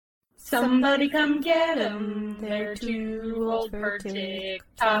Somebody come get 'em. They're too old for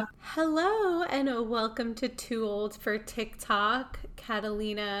TikTok. Hello and welcome to Too Old for TikTok.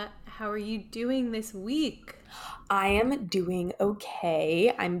 Catalina, how are you doing this week? I am doing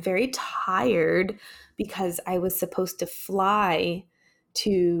okay. I'm very tired because I was supposed to fly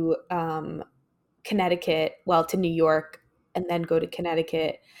to Connecticut, well, to New York, and then go to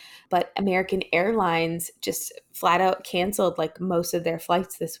Connecticut. But American Airlines just flat out canceled like most of their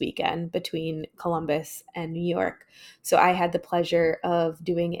flights this weekend between Columbus and New York. So I had the pleasure of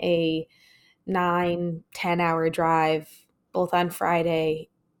doing a 9-10 hour drive both on Friday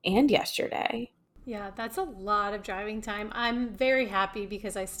and yesterday. Yeah, that's a lot of driving time. I'm very happy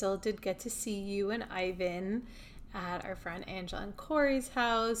because I still did get to see you and Ivan at our friend Angela and Corey's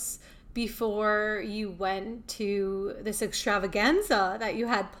house before you went to this extravaganza that you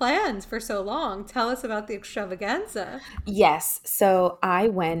had planned for so long. Tell us about the extravaganza. Yes, so I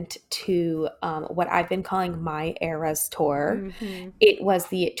went to what I've been calling my Eras tour. Mm-hmm. It was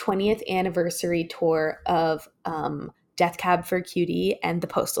the 20th anniversary tour of Death Cab for Cutie and the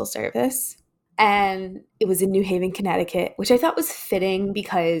Postal Service. And it was in New Haven, Connecticut, which I thought was fitting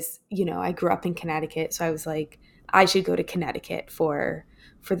because, I grew up in Connecticut. So I was like, I should go to Connecticut for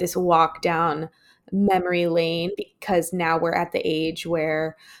this walk down memory lane because now we're at the age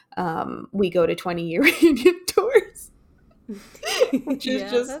where we go to 20-year reunion tours, which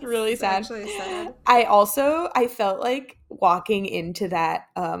is just really sad. Actually sad. I felt like walking into that,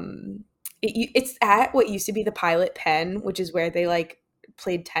 it's at what used to be the Pilot Pen, which is where they like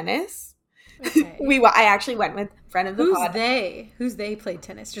played tennis. Okay. I actually went with friend of the pod. Who's they played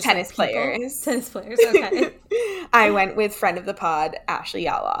tennis? Just Tennis like people? players. Tennis players, okay. I went with friend of the pod, Ashley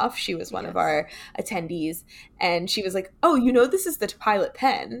Yaloff. She was one of our attendees. And she was like, oh, this is the Pilot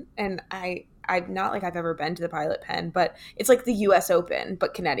Pen. And I'm not like I've ever been to the Pilot Pen, but it's like the US Open,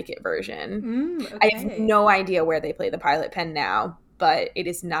 but Connecticut version. Okay. I have no idea where they play the Pilot Pen now, but it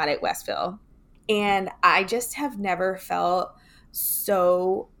is not at Westville. And I just have never felt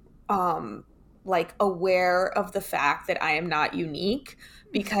so like aware of the fact that I am not unique,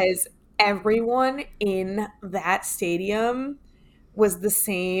 because everyone in that stadium was the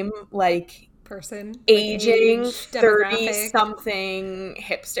same, like person, aging, like 30-something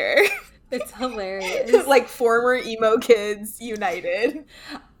hipster. It's hilarious. Like former emo kids united.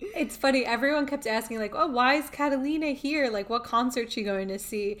 It's funny. Everyone kept asking, like, oh, why is Catalina here? Like, what concert's she going to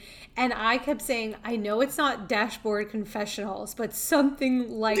see? And I kept saying, I know it's not Dashboard Confessionals, but something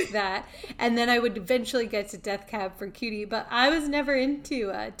like that. And then I would eventually get to Death Cab for Cutie. But I was never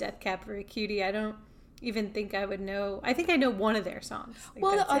into Death Cab for Cutie. I don't even think I would know. I think I know one of their songs. Like,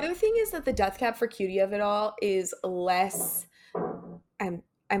 well, the other thing is that the Death Cab for Cutie of it all is less...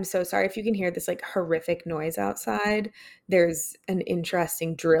 I'm so sorry if you can hear this like horrific noise outside. There's an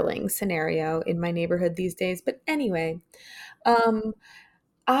interesting drilling scenario in my neighborhood these days. But anyway,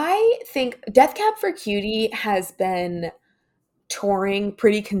 I think Death Cab for Cutie has been touring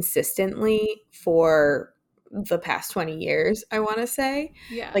pretty consistently for the past 20 years, I want to say.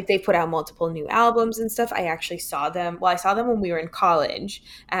 Yeah. Like they put out multiple new albums and stuff. I actually saw them. Well, I saw them when we were in college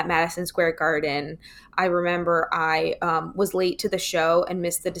at Madison Square Garden. I remember I was late to the show and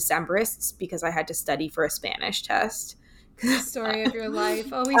missed the Decemberists because I had to study for a Spanish test. Story of your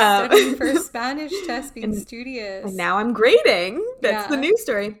life. Always studying for a Spanish test, being studious. And now I'm grading. That's the news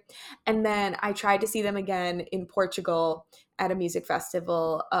story. And then I tried to see them again in Portugal at a music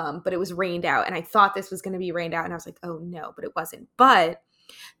festival, but it was rained out. And I thought this was going to be rained out. And I was like, oh no, but it wasn't. But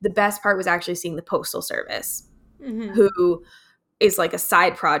the best part was actually seeing the Postal Service, who is like a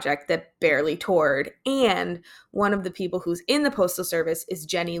side project that barely toured. And one of the people who's in the Postal Service is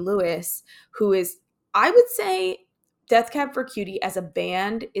Jenny Lewis, who is, I would say, Death Cab for Cutie as a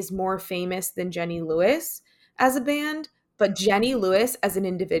band is more famous than Jenny Lewis as a band, but Jenny Lewis as an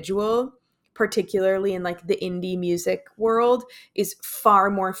individual, particularly in like the indie music world, is far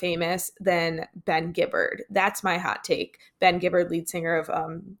more famous than Ben Gibbard. That's my hot take. Ben Gibbard, lead singer of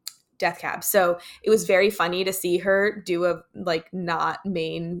Death Cab. So it was very funny to see her do a like not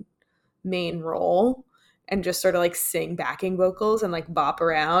main role and just sort of like sing backing vocals and like bop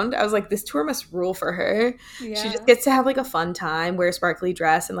around. I was like, this tour must rule for her. Yeah. She just gets to have like a fun time, wear a sparkly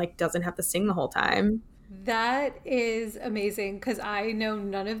dress, and like doesn't have to sing the whole time. That is amazing because I know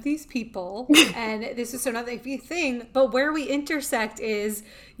none of these people and this is sort of like a thing, but where we intersect is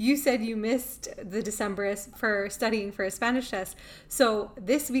you said you missed the Decemberist for studying for a Spanish test. So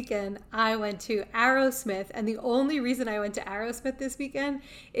this weekend I went to Aerosmith, and the only reason I went to Aerosmith this weekend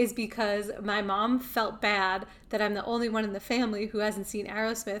is because my mom felt bad that I'm the only one in the family who hasn't seen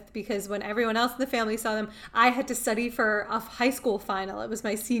Aerosmith, because when everyone else in the family saw them, I had to study for a high school final. It was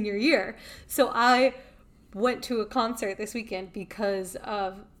my senior year. So I went to a concert this weekend because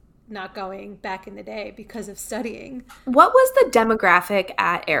of not going back in the day because of studying. What was the demographic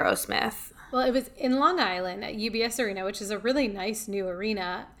at Aerosmith? Well, it was in Long Island at UBS Arena, which is a really nice new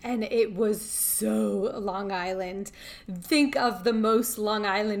arena, and it was so Long Island. Think of the most Long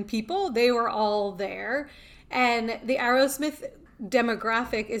Island people. They were all there. And the Aerosmith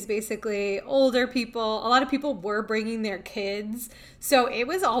demographic is basically older people. A lot of people were bringing their kids. So it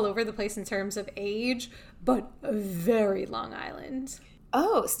was all over the place in terms of age, but very Long Island.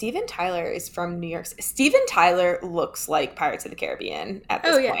 Oh, Steven Tyler is from New York. Steven Tyler looks like Pirates of the Caribbean at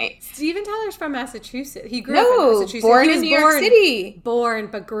this point. Steven Tyler's from Massachusetts. He grew up in Massachusetts. Born in New York City. Born,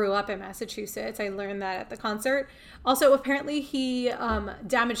 but grew up in Massachusetts. I learned that at the concert. Also, apparently he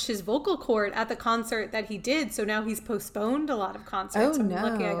damaged his vocal cord at the concert that he did, so now he's postponed a lot of concerts. Oh, I'm no.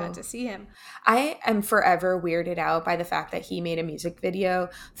 lucky I got to see him. I am forever weirded out by the fact that he made a music video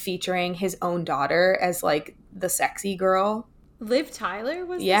featuring his own daughter as like the sexy girl. Liv Tyler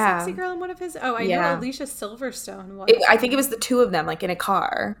was the sexy girl in one of his. Oh, I know Alicia Silverstone was. I think it was the two of them, like in a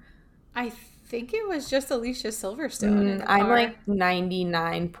car. I think it was just Alicia Silverstone in a car. I'm like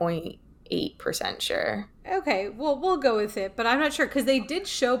 99.8% sure. Okay, well, we'll go with it, but I'm not sure because they did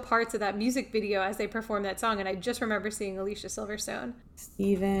show parts of that music video as they performed that song, and I just remember seeing Alicia Silverstone.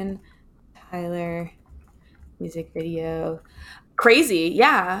 Steven Tyler music video. Crazy,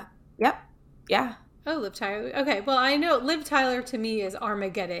 yeah. Yep, yeah. Oh, Liv Tyler. Okay, well, I know Liv Tyler to me is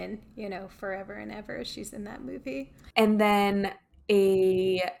Armageddon, forever and ever. She's in that movie. And then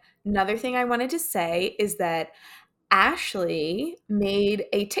another thing I wanted to say is that Ashley made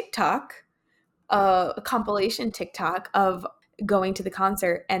a TikTok, a compilation TikTok of going to the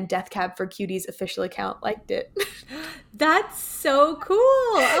concert, and Death Cab for Cutie's official account liked it. That's so cool.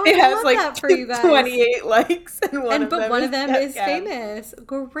 Oh, it has like that for you guys. 28 likes, and one of them is famous.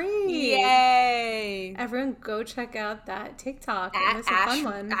 Great. Yay. Everyone go check out that TikTok. It was a fun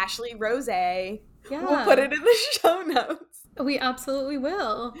one. Ashley Rose. Yeah. We'll put it in the show notes. We absolutely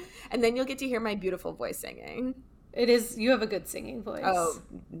will. And then you'll get to hear my beautiful voice singing. You have a good singing voice. Oh,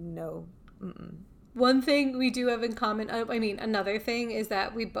 no. Mm-mm. One thing we do have in common, another thing is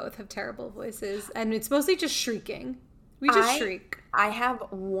that we both have terrible voices, and it's mostly just shrieking. We just shriek. I have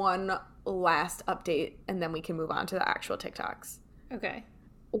one last update, and then we can move on to the actual TikToks. Okay.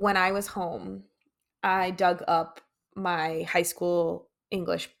 When I was home, I dug up my high school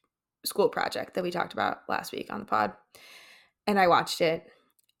English school project that we talked about last week on the pod, and I watched it,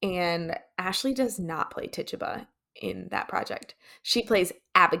 and Ashley does not play Tituba in that project. She plays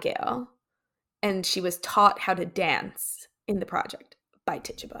Abigail. And she was taught how to dance in the project by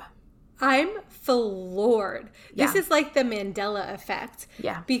Tituba. I'm floored. Yeah. This is like the Mandela effect.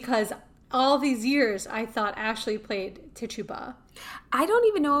 Yeah. Because all these years, I thought Ashley played Tituba. I don't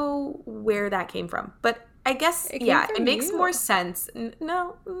even know where that came from. But I guess, it makes more sense.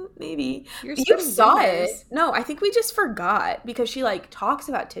 No, maybe. You saw it. No, I think we just forgot because she talks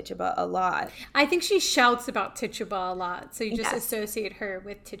about Tituba a lot. I think she shouts about Tituba a lot. So you just associate her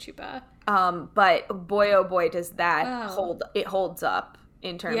with Tituba. But boy, oh boy, does that holds up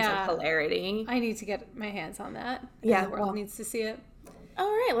in terms of hilarity. I need to get my hands on that. Yeah. The world needs to see it. All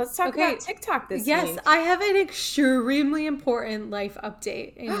right, let's talk about TikTok this week. Yes, I have an extremely important life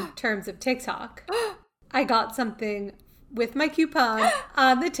update in terms of TikTok. I got something with my coupon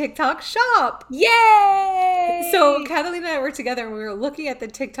on the TikTok shop. Yay! So Catalina and I were together and we were looking at the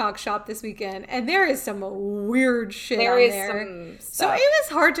TikTok shop this weekend, and there is some weird shit on there. Some stuff. So it was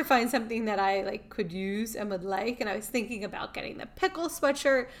hard to find something that I could use and would like, and I was thinking about getting the pickle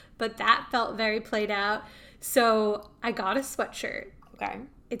sweatshirt, but that felt very played out. So I got a sweatshirt. Okay.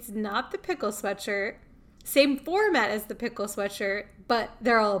 It's not the pickle sweatshirt. Same format as the pickle sweatshirt, but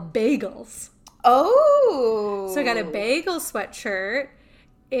they're all bagels. Oh. So I got a bagel sweatshirt.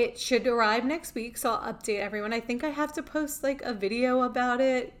 It should arrive next week, so I'll update everyone. I think I have to post a video about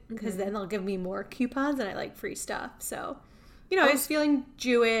it because then they'll give me more coupons, and I like free stuff. So, I was feeling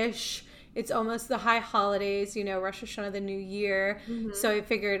Jewish. It's almost the high holidays, Rosh Hashanah, the New Year. Mm-hmm. So I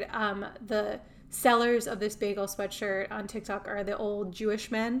figured the sellers of this bagel sweatshirt on TikTok are the old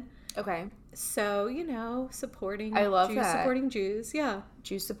Jewish men. Okay. So, you know, I supporting love Jews that. supporting Jews. Yeah.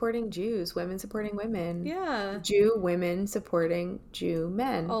 Jews supporting Jews, women supporting women. Yeah. Jew women supporting Jew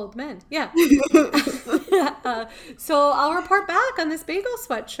men. Old men. Yeah. uh, so I'll report back on this bagel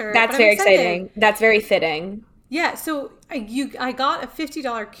sweatshirt, but That's I'm very excited. exciting. That's very fitting. Yeah, so I got a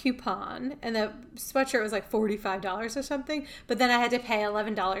 $50 coupon, and the sweatshirt was like $45 or something. But then I had to pay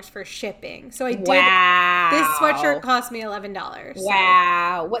 $11 for shipping. So I did. This sweatshirt Wow. cost me $11. So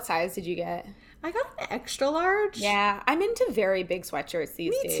Wow. What size did you get? I got an extra large. Yeah, I'm into very big sweatshirts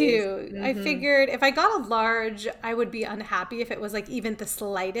these Me days. too. I Hmm. figured if I got a large, I would be unhappy if it was like even the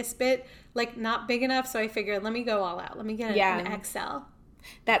slightest bit like not big enough. So I figured, let me go all out. Let me get an Yeah. XL.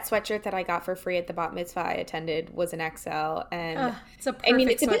 That sweatshirt that I got for free at the bat mitzvah I attended was an XL, and It's a I mean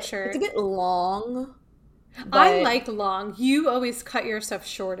perfect it's a sweatshirt. bit long, I but like long. You always cut your stuff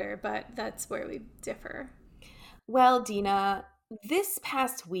shorter, but that's where we differ. well, Dina, this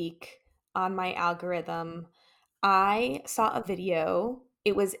past week on my algorithm, I saw a video.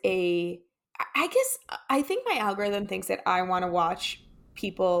 It was I guess I think my algorithm thinks that I want to watch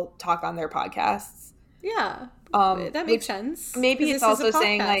people talk on their podcasts. Yeah, that makes Which sense because maybe it's this is a also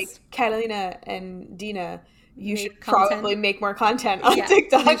saying like podcast. Catalina and Dina, you should Make probably content. make more content on Yeah, we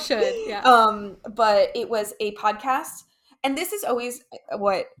TikTok. should. Yeah. But it was a podcast, and this is always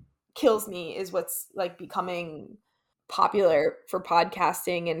what kills me is what's like becoming popular for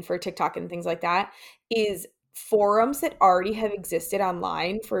podcasting and for TikTok and things like that is forums that already have existed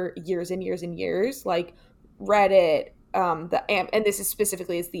online for years and years and years, like Reddit, and this is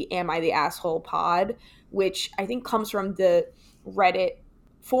specifically is the Am I the Asshole pod, which I think comes from the Reddit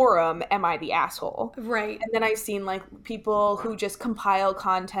forum Am I the Asshole? Right. And then I've seen like people who just compile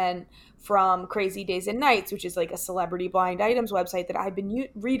content from Crazy Days and Nights, which is like a celebrity blind items website that I've been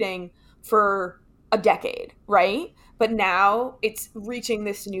reading for a decade, right? But now it's reaching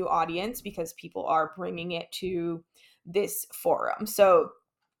this new audience because people are bringing it to this forum. So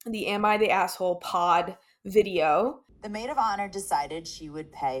the Am I the Asshole pod video. The maid of honor decided she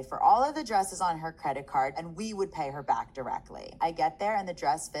would pay for all of the dresses on her credit card and we would pay her back directly. I get there and the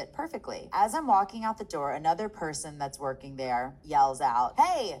dress fit perfectly. As I'm walking out the door, another person that's working there yells out,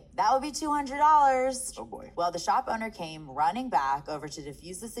 "Hey, that would be $200. Oh boy. Well, the shop owner came running back over to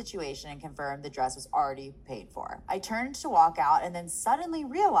defuse the situation and confirm the dress was already paid for. I turned to walk out and then suddenly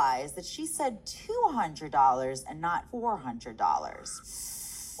realized that she said $200 and not $400.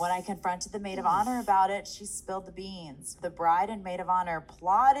 When I confronted the maid of honor about it, she spilled the beans. The bride and maid of honor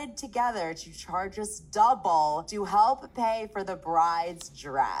plotted together to charge us double to help pay for the bride's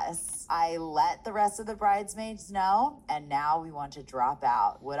dress. I let the rest of the bridesmaids know, and now we want to drop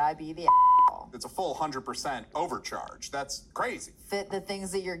out. Would I be the asshole? It's a full 100% overcharge. That's crazy. Fit the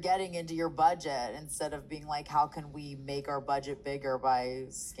things that you're getting into your budget instead of being like, how can we make our budget bigger by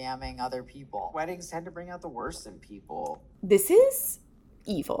scamming other people? Weddings tend to bring out the worst in people. This is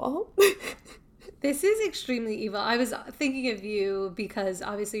evil. This is extremely evil. I was thinking of you because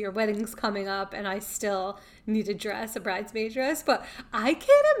obviously your wedding's coming up and I still need a dress, a bridesmaid dress, but I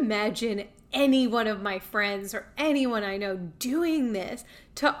can't imagine any one of my friends or anyone I know doing this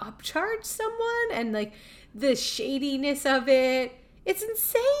to upcharge someone and like the shadiness of it. It's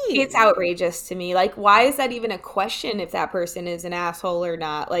insane. It's outrageous to me. Like, why is that even a question if that person is an asshole or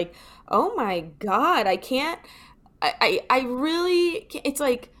not? Like, oh my God, I can't. I really, it's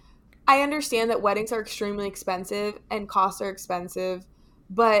like, I understand that weddings are extremely expensive and costs are expensive,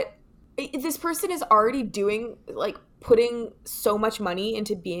 but this person is already doing, like, putting so much money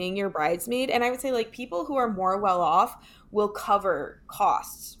into being your bridesmaid. And I would say, like, people who are more well off will cover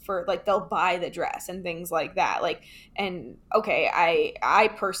costs for, like, they'll buy the dress and things like that. Like, and okay, I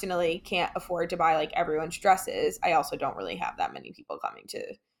personally can't afford to buy, like, everyone's dresses. I also don't really have that many people coming to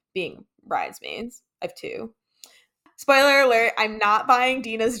being bridesmaids. I have two. Spoiler alert, I'm not buying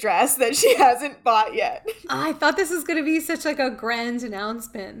Dina's dress that she hasn't bought yet. I thought this was going to be such like a grand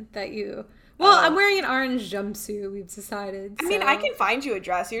announcement that you... Well, I'm wearing an orange jumpsuit, we've decided. I mean, I can find you a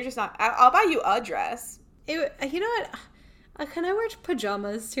dress. You're just not... I'll buy you a dress. You know what? Can I wear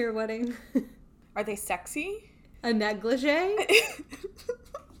pajamas to your wedding? Are they sexy? A negligee?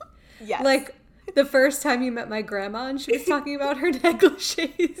 Yes. Like the first time you met my grandma and she was talking about her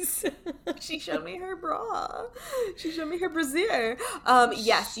negligees. She showed me her bra. She showed me her brassiere.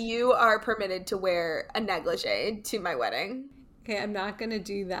 Yes, you are permitted to wear a negligee to my wedding. Okay, I'm not going to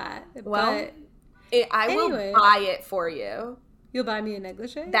do that. Well, but I will buy it for you. You'll buy me a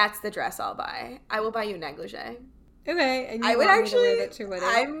negligee? That's the dress I'll buy. I will buy you a negligee. Okay, and you I would want actually, me to wear that to your wedding?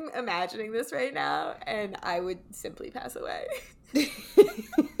 I'm imagining this right now, and I would simply pass away.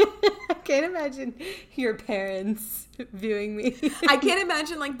 I can't imagine your parents viewing me. I can't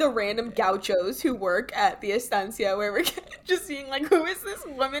imagine like the random gauchos who work at the estancia where we're just seeing like, who is this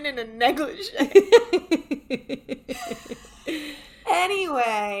woman in a negligee?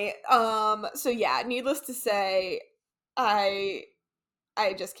 Anyway, so yeah, needless to say, I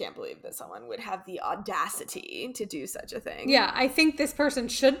just can't believe that someone would have the audacity to do such a thing. Yeah, I think this person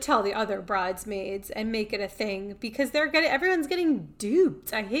should tell the other bridesmaids and make it a thing because everyone's getting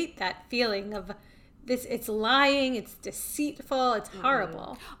duped. I hate that feeling of this. It's lying, it's deceitful, it's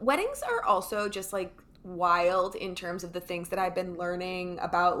horrible. Weddings are also just like wild in terms of the things that I've been learning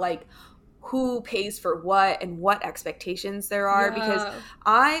about, like who pays for what and what expectations there are, because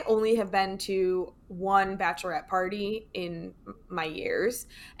I only have been to one bachelorette party in my years,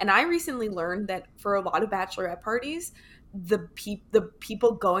 and I recently learned that for a lot of bachelorette parties, the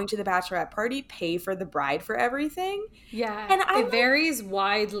people going to the bachelorette party pay for the bride for everything. Yeah, and it varies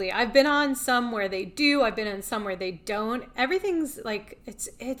widely. I've been on some where they do. I've been on some where they don't. Everything's like it's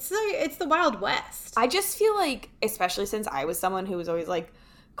the Wild West. I just feel like, especially since I was someone who was always like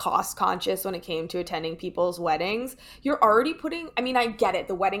cost conscious when it came to attending people's weddings, you're already putting, I mean, I get it,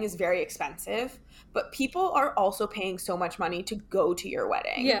 the wedding is very expensive, but people are also paying so much money to go to your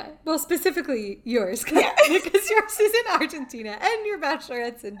wedding. Yeah, well, specifically yours, because yours is in Argentina and your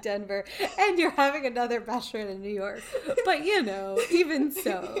bachelorette's in Denver and you're having another bachelorette in New York, but you know, even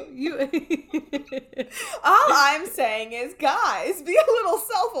so, you all I'm saying is, guys, be a little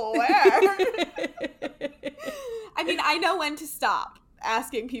self-aware. I mean, I know when to stop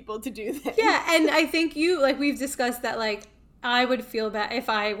asking people to do this. Yeah, and I think we've discussed that, like, I would feel bad if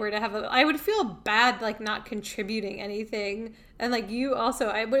I were to have I would feel bad, like, not contributing anything. And, like, you also,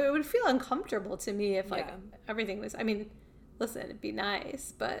 it would feel uncomfortable to me if, like, everything was, I mean, listen, it'd be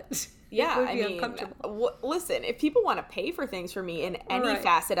nice, but yeah, it would be uncomfortable. Listen, if people want to pay for things for me in any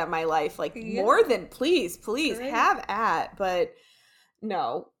facet of my life, like, more than please have at, but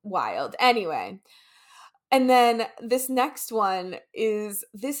no, wild. Anyway. And then this next one is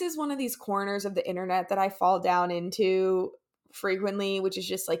one of these corners of the internet that I fall down into frequently, which is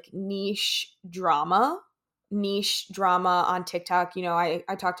just like niche drama on TikTok. You know, I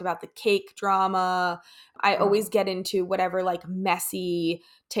talked about the cake drama. I always get into whatever like messy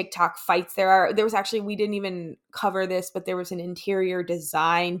TikTok fights there are. There was actually, we didn't even cover this, but there was an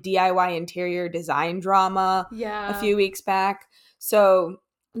DIY interior design drama a few weeks back. So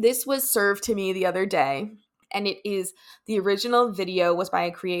this was served to me the other day, and the original video was by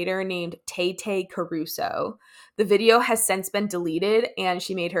a creator named Tay Tay Caruso. The video has since been deleted, and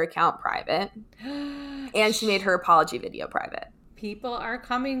she made her account private, and she made her apology video private. People are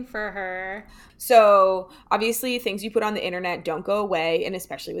coming for her. So obviously things you put on the internet don't go away, and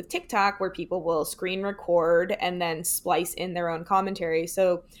especially with TikTok, where people will screen record and then splice in their own commentary.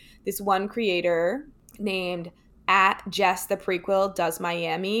 So this one creator named at Jess the Prequel Does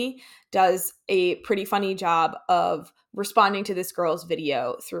Miami does a pretty funny job of responding to this girl's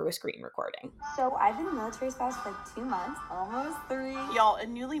video through a screen recording. So I've been a military spouse for 2 months, almost 3. Y'all, a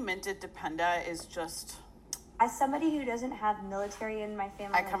newly minted Dependa is just... As somebody who doesn't have military in my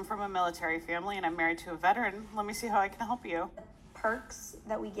family... I come from a military family and I'm married to a veteran. Let me see how I can help you. The perks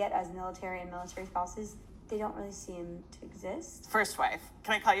that we get as military and military spouses, they don't really seem to exist. First wife.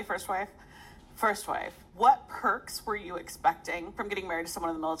 Can I call you first wife? First wife, what perks were you expecting from getting married to someone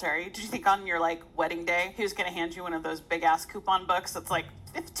in the military? Did you think on your, like, wedding day he was going to hand you one of those big-ass coupon books that's, like,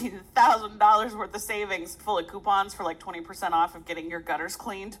 $15,000 worth of savings full of coupons for, like, 20% off of getting your gutters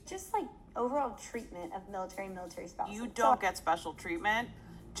cleaned? Just, like, overall treatment of military spouses. You don't get special treatment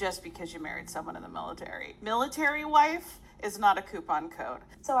just because you married someone in the military. Military wife is not a coupon code.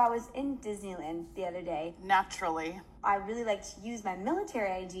 So I was in Disneyland the other day. Naturally. I really like to use my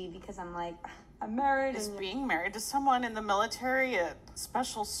military ID because I'm like, I'm married. Is being married to someone in the military a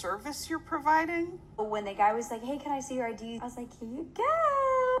special service you're providing? When the guy was like, hey, can I see your ID? I was like, here you go.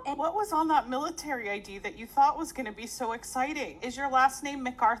 And what was on that military ID that you thought was going to be so exciting? Is your last name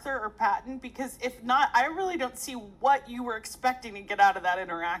MacArthur or Patton? Because if not, I really don't see what you were expecting to get out of that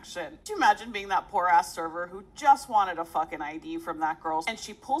interaction. Could you imagine being that poor ass server who just wanted a fucking ID from that girl, and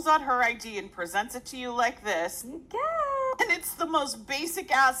she pulls out her ID and presents it to you like this? Here you go. And it's the most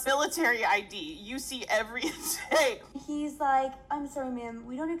basic ass military ID you see every day. He's like, I'm sorry, ma'am,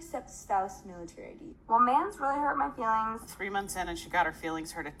 we don't accept spouse military ID. Well, man's really hurt my feelings. 3 months in and she got her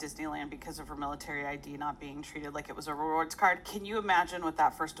feelings hurt at Disneyland because of her military ID not being treated like it was a rewards card. Can you imagine what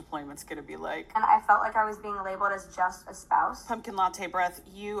that first deployment's gonna be like? And I felt like I was being labeled as just a spouse. Pumpkin latte breath,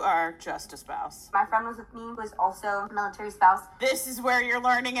 you are just a spouse. My friend was with me, who was also a military spouse. This is where you're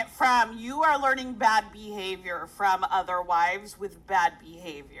learning it from. You are learning bad behavior from other wives with bad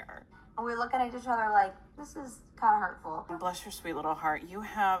behavior. And we're looking at each other like, this is kind of hurtful. Bless your sweet little heart. You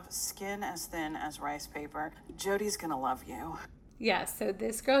have skin as thin as rice paper. Jody's gonna love you. Yeah, so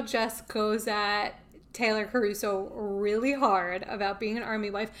this girl just goes at Taylor Caruso really hard about being an army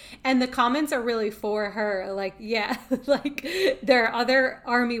wife, and the comments are really for her. Like, yeah, like there are other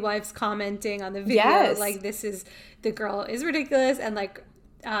army wives commenting on the video. Yes. Like, the girl is ridiculous, and like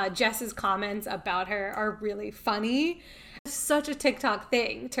Jess's comments about her are really funny. Such a TikTok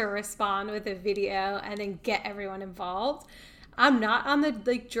thing to respond with a video and then get everyone involved. I'm not on the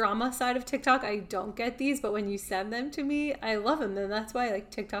like drama side of TikTok. I don't get these, but when you send them to me, I love them. And that's why like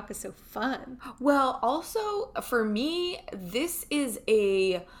TikTok is so fun. Well, also for me, this is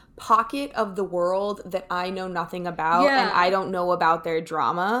a pocket of the world that I know nothing about, and I don't know about their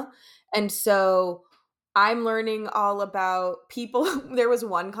drama. And so I'm learning all about people. There was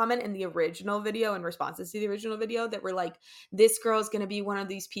one comment in the original video, in responses to the original video, that were like, this girl is going to be one of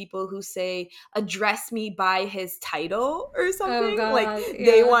these people who say, address me by his title or something. God, like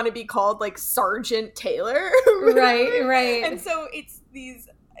they want to be called like Sergeant Taylor. Right. And so it's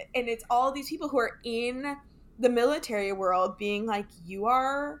all these people who are in the military world being like, you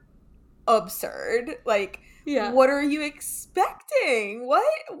are absurd. Like, what are you expecting? What?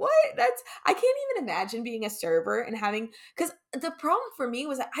 I can't even imagine being a server and having, because the problem for me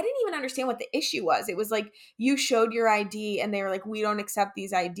was that I didn't even understand what the issue was. It was like, you showed your ID and they were like, we don't accept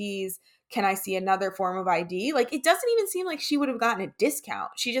these IDs. Can I see another form of ID? Like, it doesn't even seem like she would have gotten a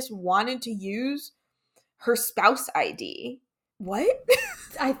discount. She just wanted to use her spouse ID. What?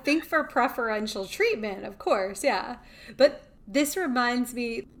 I think for preferential treatment, of course, yeah. But this reminds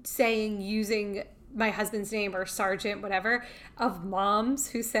me using my husband's name or sergeant, whatever, of moms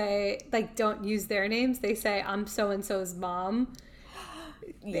who say, like, don't use their names. They say, I'm so-and-so's mom.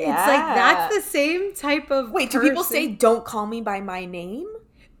 Yeah. It's like, that's the same type of Wait, do people say, don't call me by my name?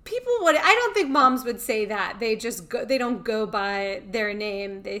 People would. I don't think moms would say that. They just go. They don't go by their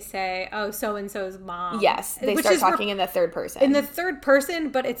name. They say, "Oh, so and so's mom." Yes, they start talking in the third person. In the third person,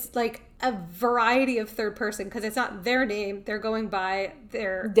 but it's like a variety of third person because it's not their name. They're going by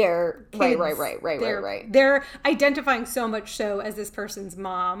their kids. Right. They're identifying so much so as this person's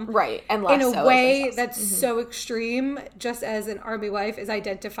mom, right, and less in a way that's so extreme. Just as an army wife is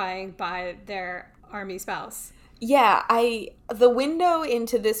identifying by their army spouse. Yeah, the window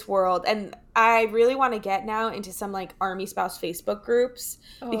into this world, and I really want to get now into some like army spouse Facebook groups,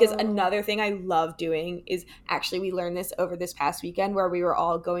 because another thing I love doing is, actually we learned this over this past weekend where we were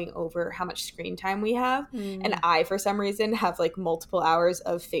all going over how much screen time we have. And I, for some reason, have like multiple hours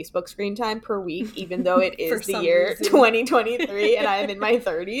of Facebook screen time per week, even though it is the year 2023 and I'm in my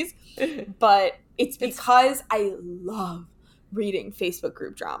 30s. But it's because I love reading Facebook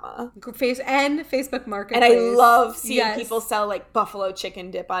group drama. Facebook Marketplace. And I love seeing people sell like buffalo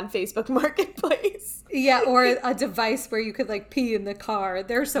chicken dip on Facebook Marketplace. Yeah, or a device where you could like pee in the car.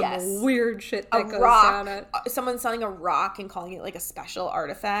 There's some weird shit that goes down it. Someone's selling a rock and calling it like a special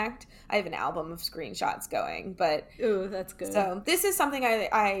artifact. I have an album of screenshots going, but ooh, that's good. So this is something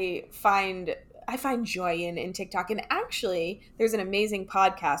I find joy in TikTok. And actually, there's an amazing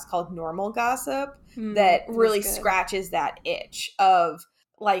podcast called Normal Gossip that really scratches that itch of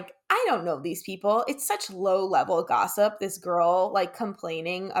like, I don't know these people. It's such low level gossip. This girl like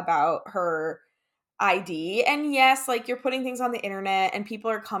complaining about her ID. And yes, like you're putting things on the internet and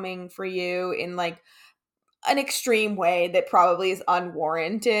people are coming for you in like an extreme way that probably is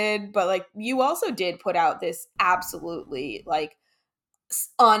unwarranted. But like you also did put out this absolutely like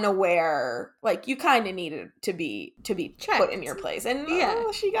unaware, like you kind of needed to be checked, put in your place, and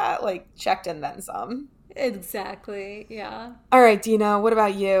she got like checked and then some. Exactly. Yeah. All right, Dina, what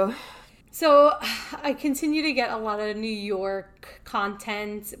about you? So I continue to get a lot of New York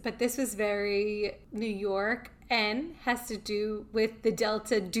content, but this was very New York and has to do with the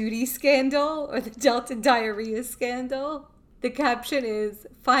Delta duty scandal or the Delta diarrhea scandal. The caption is,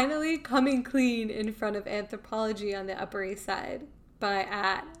 finally coming clean in front of Anthropology on the Upper East Side,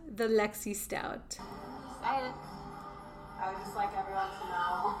 by the Lexi Stout. I would just like everyone to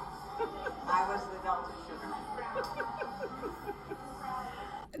know I was the Delta sugar.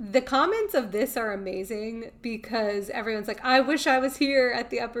 The comments of this are amazing because everyone's like, I wish I was here at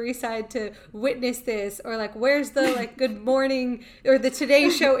the Upper East Side to witness this, or like, where's the like good morning or the Today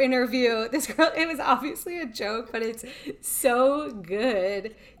Show interview? This girl, it was obviously a joke, but it's so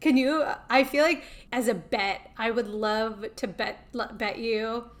good. I feel like as a bet, I would love to bet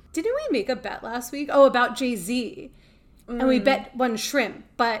you. Didn't we make a bet last week? Oh, about Jay-Z. And we bet one shrimp,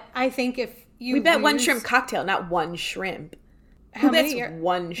 but I think if you bet one shrimp cocktail, not one shrimp. How many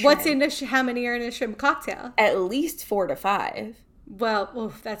one shrimp? How many are in a shrimp cocktail? At least 4 to 5. Well,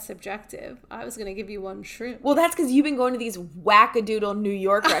 oof, that's subjective. I was going to give you one shrimp. Well, that's because you've been going to these wackadoodle New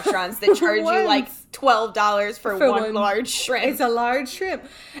York restaurants that charge you like $12 for one large shrimp. It's a large shrimp.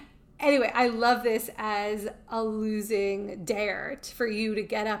 Anyway, I love this as a losing dare for you to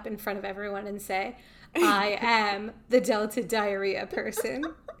get up in front of everyone and say, I am the Delta diarrhea person.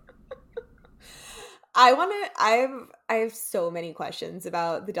 I have so many questions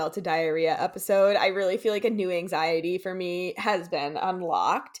about the Delta diarrhea episode. I really feel like a new anxiety for me has been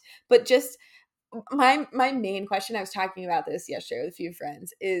unlocked. But just my main question, I was talking about this yesterday with a few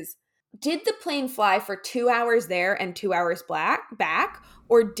friends, is did the plane fly for 2 hours there and 2 hours back?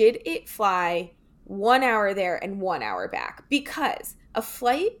 Or did it fly 1 hour there and 1 hour back? Because a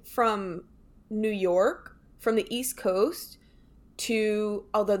flight from New York, from the East Coast,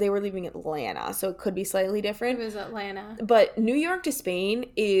 although they were leaving Atlanta, so it could be slightly different. It was Atlanta. But New York to Spain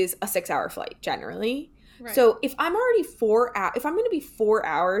is a 6-hour flight generally. Right. So if I'm already if I'm going to be 4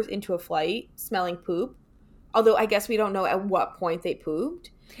 hours into a flight smelling poop, although I guess we don't know at what point they pooped.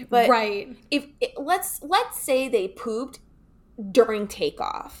 But right. Let's say they pooped during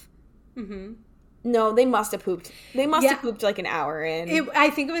takeoff. Mm-hmm. No, they must have pooped. They must have pooped like an hour in. I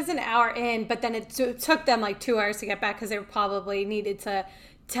think it was an hour in, but then it took them like 2 hours to get back because they probably needed to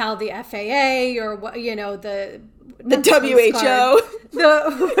tell the FAA or the WHO. What are they called?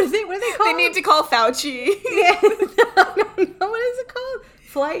 They need to call Fauci. Yeah, I don't know. What is it called?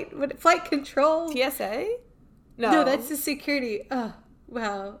 Flight control. TSA? No, that's the security. Oh,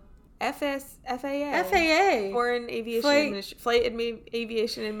 wow. FAA. Foreign Aviation Flight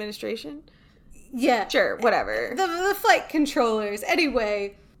Aviation Administration. Yeah. Sure, whatever. The flight controllers.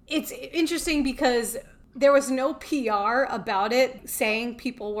 Anyway, it's interesting because there was no PR about it saying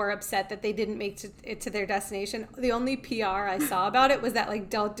people were upset that they didn't make it to their destination. The only PR I saw about it was that like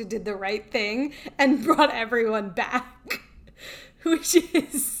Delta did the right thing and brought everyone back, which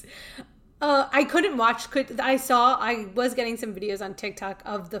is... I couldn't watch. I was getting some videos on TikTok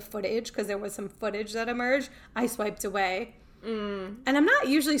of the footage because there was some footage that emerged. I swiped away. And I'm not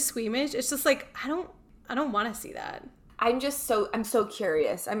usually squeamish. It's just like I don't want to see that. I'm so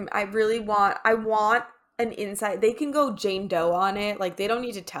curious. I want an insight. They can go Jane Doe on it. Like they don't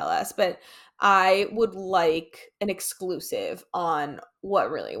need to tell us, but I would like an exclusive on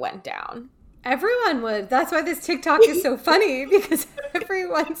what really went down. Everyone would. That's why this TikTok is so funny because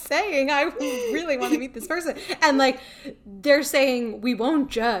everyone's saying, I really want to meet this person. And like, they're saying, we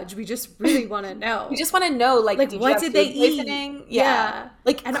won't judge. We just really want to know. We just want to know, like what did they eat? Yeah.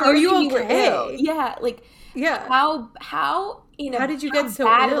 Like, and are you okay? Yeah. Like, yeah. How did you get so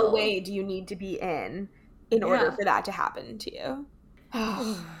bad ill? of a way do you need to be in order for that to happen to you?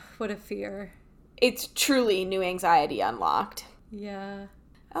 What a fear. It's truly new anxiety unlocked. Yeah.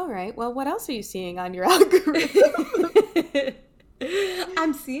 All right. Well, what else are you seeing on your algorithm?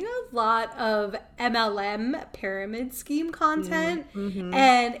 I'm seeing a lot of MLM pyramid scheme content. Mm-hmm.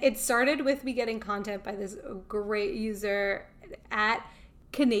 And it started with me getting content by this great user at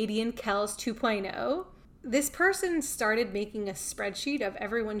Canadian Kells 2.0. This person started making a spreadsheet of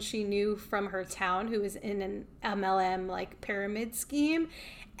everyone she knew from her town who was in an MLM like pyramid scheme.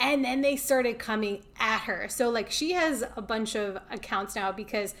 And then they started coming at her. So like she has a bunch of accounts now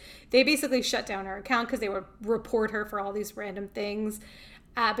because they basically shut down her account because they would report her for all these random things.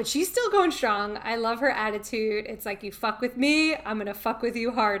 But she's still going strong. I love her attitude. It's like, you fuck with me, I'm going to fuck with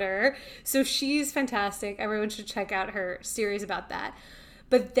you harder. So she's fantastic. Everyone should check out her series about that.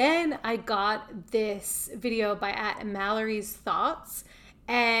 But then I got this video by @Mallory's Thoughts,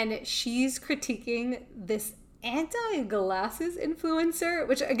 and she's critiquing this anti-glasses influencer,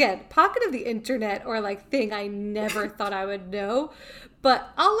 which again, pocket of the internet or like thing I never thought I would know, but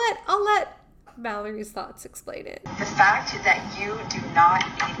I'll let Mallory's Thoughts explain it. The fact that you do not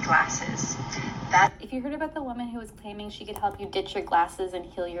need glasses. If you heard about the woman who was claiming she could help you ditch your glasses and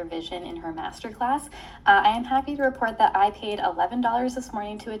heal your vision in her masterclass, I am happy to report that I paid $11 this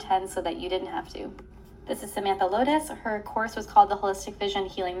morning to attend so that you didn't have to. This is Samantha Lotus. Her course was called the Holistic Vision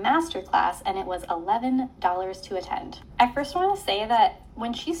Healing Masterclass, and it was $11 to attend. I first want to say that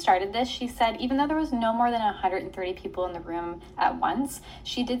when she started this, she said even though there was no more than 130 people in the room at once,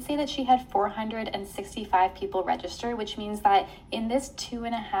 she did say that she had 465 people register, which means that in this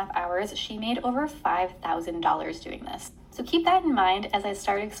 2.5 hours, she made over $5,000 doing this. So keep that in mind as I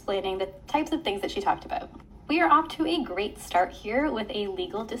start explaining the types of things that she talked about. We are off to a great start here with a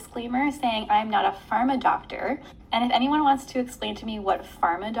legal disclaimer saying I'm not a pharma doctor. And if anyone wants to explain to me what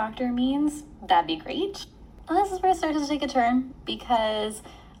pharma doctor means, that'd be great. And this is where it starts to take a turn because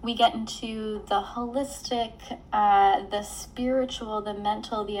we get into the holistic, the spiritual, the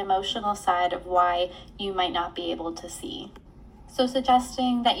mental, the emotional side of why you might not be able to see. So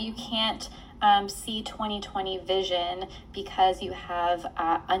suggesting that you can't see 20/20 vision because you have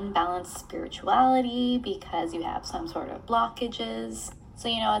unbalanced spirituality, because you have some sort of blockages. So,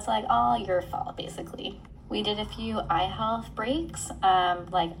 it's like all your fault, basically. We did a few eye health breaks,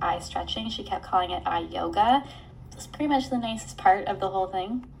 like eye stretching. She kept calling it eye yoga. It's pretty much the nicest part of the whole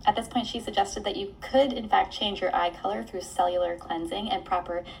thing. At this point, she suggested that you could, in fact, change your eye color through cellular cleansing and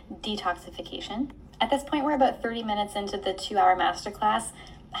proper detoxification. At this point, we're about 30 minutes into the 2-hour masterclass.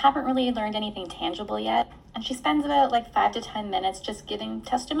 Haven't really learned anything tangible yet. And she spends about 5 to 10 minutes just giving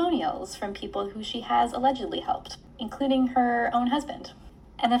testimonials from people who she has allegedly helped, including her own husband.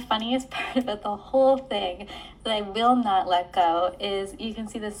 And the funniest part about the whole thing that I will not let go is you can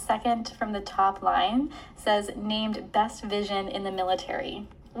see the second from the top line says named best vision in the military.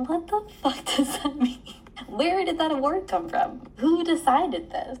 What the fuck does that mean? Where did that award come from? Who decided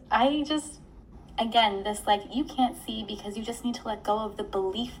this? Again, this you can't see because you just need to let go of the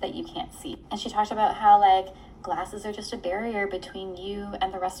belief that you can't see. And she talked about how glasses are just a barrier between you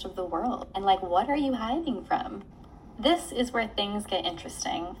and the rest of the world. And what are you hiding from? This is where things get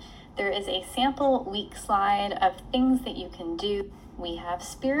interesting. There is a sample week slide of things that you can do. We have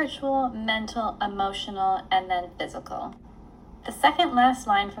spiritual, mental, emotional, and then physical. The second last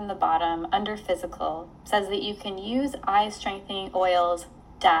line from the bottom under physical says that you can use eye strengthening oils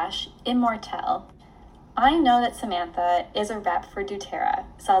Immortelle. I know that Samantha is a rep for doTERRA,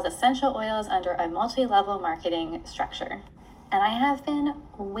 sells essential oils under a multi-level marketing structure. And I have been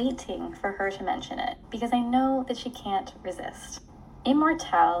waiting for her to mention it because I know that she can't resist.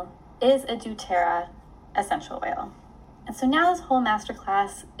 Immortelle is a doTERRA essential oil. And so now this whole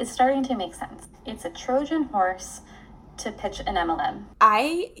masterclass is starting to make sense. It's a Trojan horse to pitch an MLM.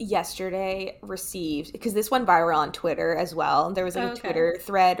 I yesterday received, because this went viral on Twitter as well. There was a Twitter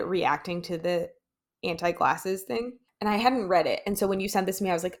thread reacting to the anti-glasses thing. And I hadn't read it. And so when you sent this to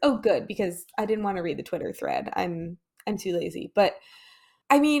me, I was like, oh, good, because I didn't want to read the Twitter thread. I'm too lazy. But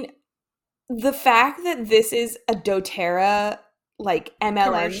I mean, the fact that this is a doTERRA MLM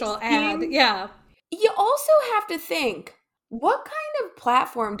commercial ad, yeah. You also have to think, what kind of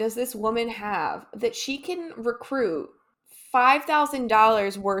platform does this woman have that she can recruit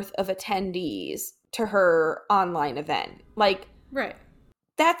 $5,000 worth of attendees to her online event? Right.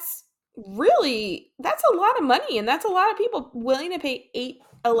 That's a lot of money, and that's a lot of people willing to pay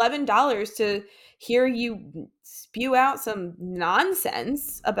 $11 to hear you spew out some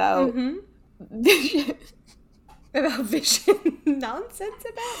nonsense about vision. About vision. Nonsense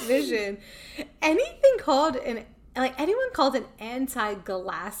about vision. Anything called anyone called an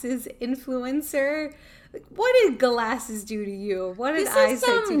anti-glasses influencer, what did glasses do to you? What did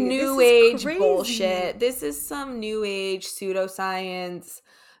eyesight do to you? New age bullshit. This is some new age pseudoscience,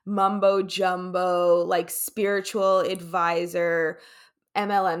 mumbo jumbo, spiritual advisor,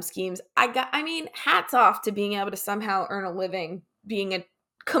 MLM schemes. I mean, hats off to being able to somehow earn a living being a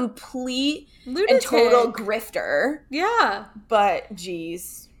complete lunatic and total grifter. Yeah. But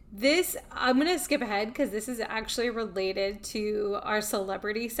geez. I'm going to skip ahead because this is actually related to our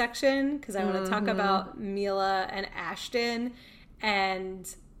celebrity section because I want to talk about Mila and Ashton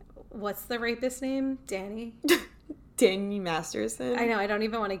and what's the rapist name? Danny Masterson. I know. I don't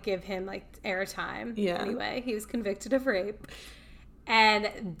even want to give him airtime. Yeah. Anyway, he was convicted of rape.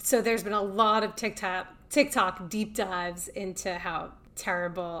 And so there's been a lot of TikTok deep dives into how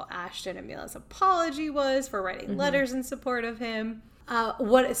terrible Ashton and Mila's apology was for writing letters in support of him.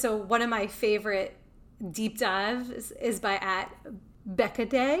 So one of my favorite deep dives is by @Becca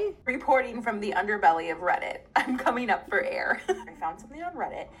Day. Reporting from the underbelly of Reddit. I'm coming up for air. I found something on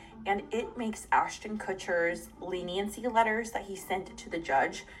Reddit, and it makes Ashton Kutcher's leniency letters that he sent to the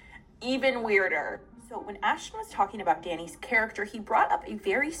judge even weirder. So when Ashton was talking about Danny's character, he brought up a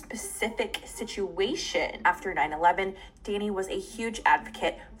very specific situation. After 9/11, Danny was a huge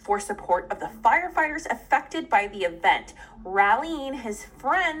advocate for support of the firefighters affected by the event, rallying his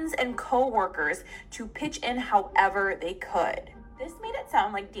friends and co-workers to pitch in however they could. This made it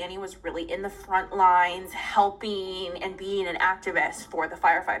sound like Danny was really in the front lines, helping and being an activist for the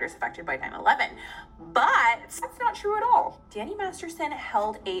firefighters affected by 9/11. But that's not true at all. Danny Masterson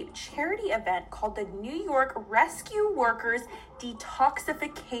held a charity event called the New York Rescue Workers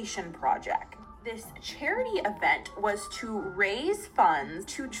Detoxification Project. This charity event was to raise funds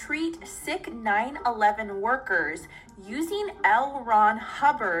to treat sick 9/11 workers using L. Ron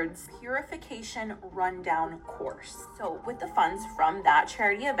Hubbard's Purification Rundown course. So with the funds from that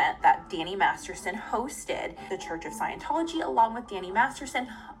charity event that Danny Masterson hosted, the Church of Scientology, along with Danny Masterson,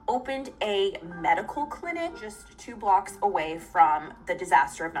 opened a medical clinic just 2 blocks away from the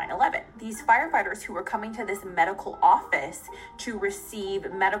disaster of 9/11. These firefighters who were coming to this medical office to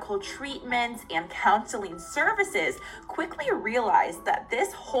receive medical treatments and counseling services quickly realized that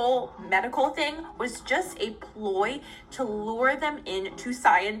this whole medical thing was just a ploy to lure them into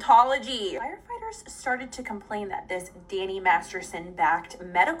Scientology. Firefighters started to complain that this Danny Masterson-backed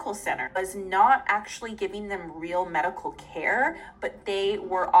medical center was not actually giving them real medical care, but they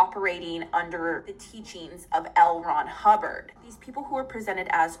were operating under the teachings of L. Ron Hubbard. These people who were presented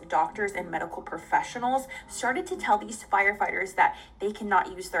as doctors and medical professionals started to tell these firefighters that they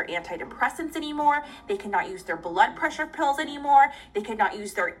cannot use their antidepressants anymore, they cannot use their blood pressure pills anymore, they could not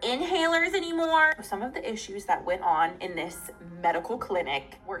use their inhalers anymore. Some of the issues that went on in this medical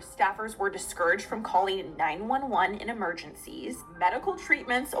clinic where staffers were discouraged from calling 911 in emergencies, medical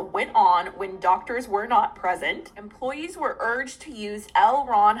treatments went on when doctors were not present, employees were urged to use L.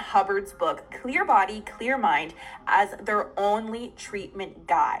 Ron Hubbard's book, Clear Body, Clear Mind, as their only treatment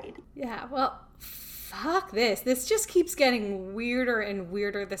guide. Yeah, well, fuck this. This just keeps getting weirder and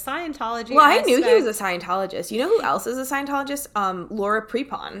weirder. The Scientology Well, I knew he was a Scientologist. You know who else is a Scientologist? Laura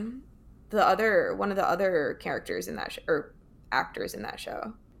Prepon, one of the other characters in that show, or actors in that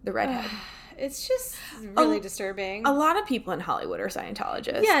show, the redhead. It's just really disturbing. A lot of people in Hollywood are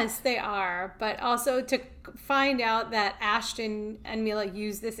Scientologists. Yes, they are. But also to find out that Ashton and Mila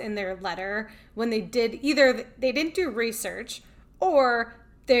used this in their letter when they did, either they didn't do research or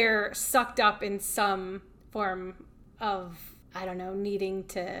they're sucked up in some form of, I don't know, needing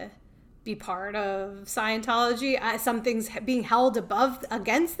to be part of Scientology. Something's being held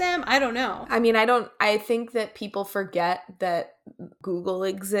against them. I don't know. I mean, I think that people forget that Google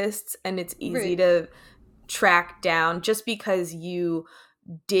exists and it's easy to track down. Just because you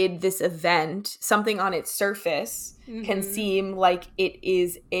did this event, something on its surface can seem like it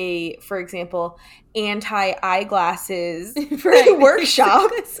is a, for example, anti-eyeglasses workshop.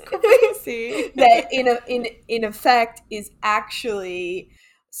 That's crazy. That in effect is actually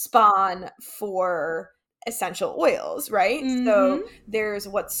spawn for essential oils, right? So there's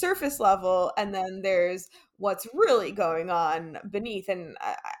what's surface level and then there's what's really going on beneath. And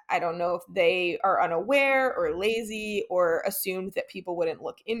I don't know if they are unaware or lazy or assumed that people wouldn't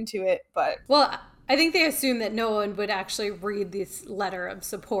look into it, but... Well, I think they assumed that no one would actually read this letter of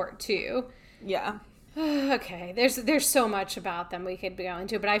support too. Yeah. Okay, there's so much about them we could go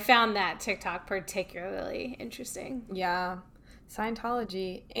into, but I found that TikTok particularly interesting. Yeah.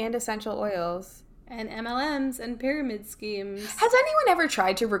 Scientology and essential oils. And MLMs and pyramid schemes. Has anyone ever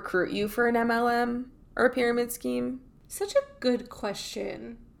tried to recruit you for an MLM or a pyramid scheme? Such a good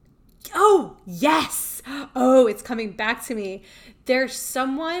question. Oh, yes. Oh, it's coming back to me. There's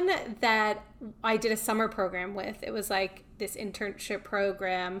someone that I did a summer program with. It was like this internship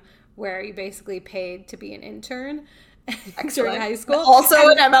program where you basically paid to be an intern. During high school. Also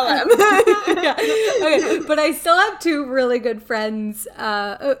an MLM. Yeah. Okay. But I still have 2 really good friends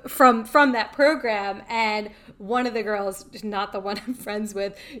from that program. And one of the girls, not the one I'm friends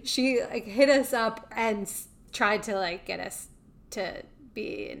with, she hit us up and tried to get us to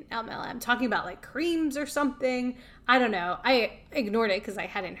be an MLM, talking about creams or something. I don't know. I ignored it because I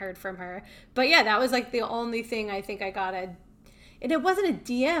hadn't heard from her. But yeah, that was the only thing I think I got and it wasn't a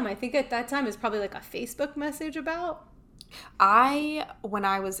DM. I think at that time it was probably a Facebook message about. When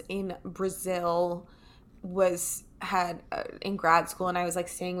I was in Brazil, in grad school, and I was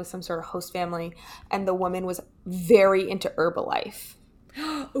staying with some sort of host family, and the woman was very into Herbalife.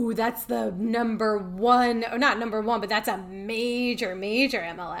 Ooh, that's the number one, or not number one, but that's a major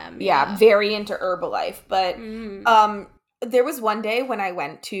MLM. Yeah, very into Herbalife. But there was one day when I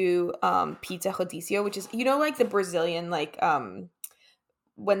went to Pizza Rodízio, which is, the Brazilian,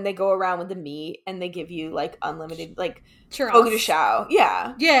 when they go around with the meat and they give you unlimited fogo de chão.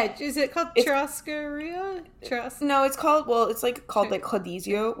 Yeah. Yeah. Is it called churrascaria? No, it's called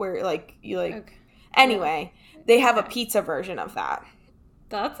Rodízio, where okay. Anyway, they have a pizza version of that.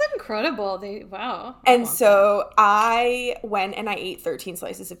 That's incredible. Wow. And so I went and I ate 13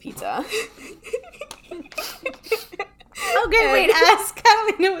 slices of pizza. Okay, wait, as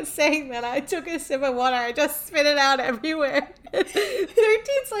Catalina was saying that, I took a sip of water. I just spit it out everywhere. 13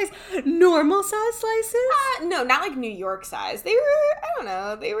 slices. Normal size slices? No, not New York size. They were, I don't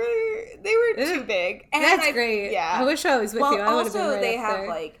know, they were too big. And that's great. Yeah. I wish I was with you. I would have been right they up have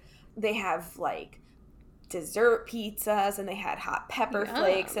there. They have dessert pizzas and they had hot pepper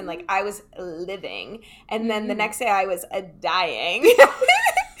flakes and I was living. And then the next day I was dying.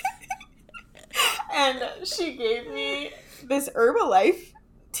 And she gave me this Herbalife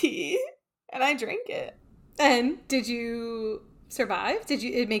tea, and I drank it. And did you survive? Did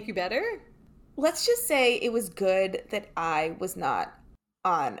it make you better? Let's just say it was good that I was not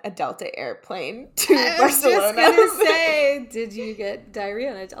on a Delta airplane to Barcelona. I was just gonna say, did you get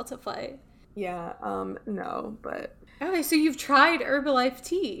diarrhea on a Delta flight? Yeah, no, but... Okay, so you've tried Herbalife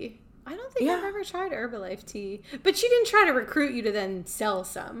tea. I don't think I've ever tried Herbalife tea. But she didn't try to recruit you to then sell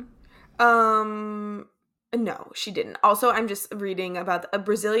some. No, she didn't. Also, I'm just reading about a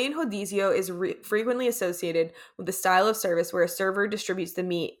Brazilian rodizio is frequently associated with the style of service where a server distributes the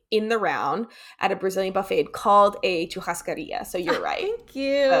meat in the round at a Brazilian buffet called a churrascaria. So you're right. Thank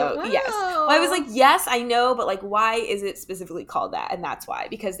you. Wow. Yes. Well, I was like, yes, I know, but like, why is it specifically called that? And that's why,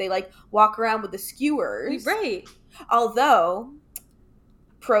 because they like walk around with the skewers. Right. Although,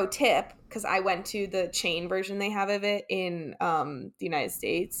 pro tip, because I went to the chain version they have of it in the United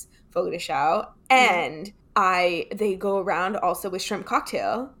States, Fogo de Chão, and they go around also with shrimp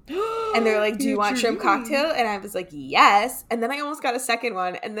cocktail, and they're like, do you want shrimp cocktail? And I was like, yes. And then I almost got a second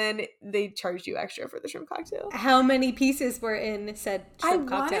one, and then they charged you extra for the shrimp cocktail. How many pieces were in said shrimp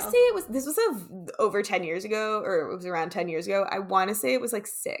cocktail? I want to say this was over 10 years ago, or it was around 10 years ago. I want to say it was like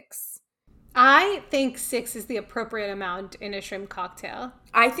 6. I think 6 is the appropriate amount in a shrimp cocktail.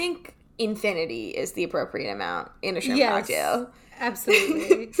 I think infinity is the appropriate amount in a shrimp cocktail.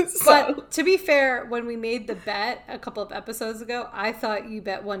 Absolutely. But to be fair, when we made the bet a couple of episodes ago, I thought you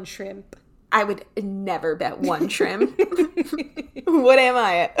bet 1 shrimp. I would never bet 1 shrimp. What am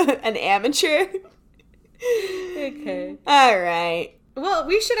I? An amateur? Okay. All right. Well,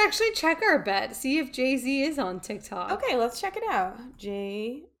 we should actually check our bet, see if Jay-Z is on TikTok. Okay, let's check it out.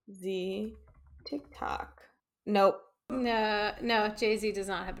 Jay-Z TikTok. Nope. No, Jay-Z does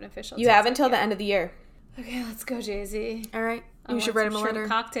not have an official You have until the end of the year. Okay, let's go, Jay-Z. All right. You should write him a letter.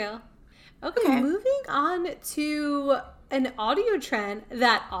 Cocktail. Okay, moving on to an audio trend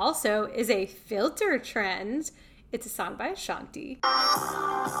that also is a filter trend. It's a song by Ashanti.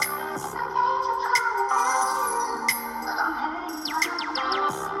 How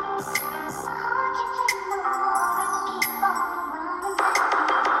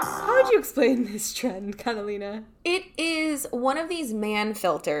would you explain this trend, Catalina? It is one of these man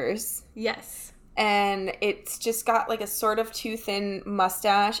filters. Yes. And it's just got like a sort of too thin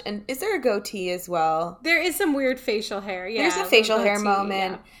mustache. And is there a goatee as well? There is some weird facial hair. Yeah, there's a facial hair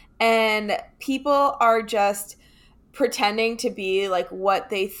moment. Yeah. And people are just pretending to be like what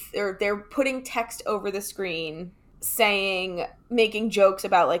they're putting text over the screen making jokes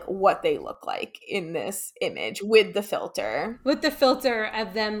about like what they look like in this image with the filter. With the filter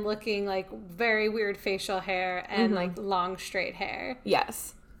of them looking like very weird facial hair and like long straight hair.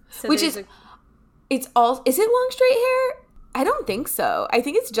 Yes. So which is... is it long straight hair? I don't think so. I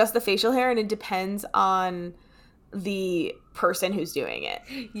think it's just the facial hair, and it depends on the person who's doing it.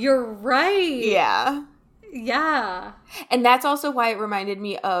 You're right. Yeah. Yeah. And that's also why it reminded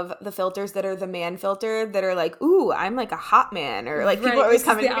me of the filters that are the man filter that are like, ooh, I'm like a hot man, or like people are always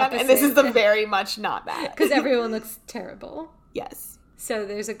coming together. And this is the very much not that. Because everyone looks terrible. Yes. So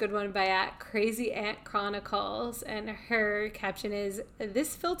there's a good one by Crazy Aunt Chronicles, and her caption is,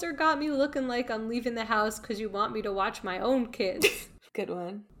 "This filter got me looking like I'm leaving the house because you want me to watch my own kids." Good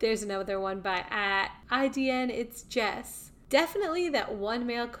one. There's another one by @IDN It's Jess. "Definitely that one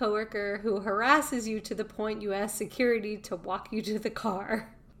male coworker who harasses you to the point you ask security to walk you to the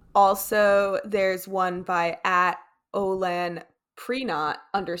car." Also, there's one by @Olan Prenot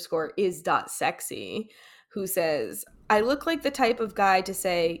 _is.sexy, who says, "I look like the type of guy to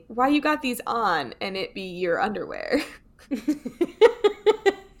say, 'Why you got these on?' and it be your underwear."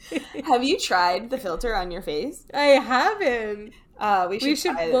 Have you tried the filter on your face? I haven't. We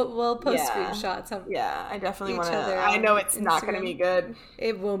should. We'll post screenshots of. Yeah, I definitely want to. I know it's not going to be good.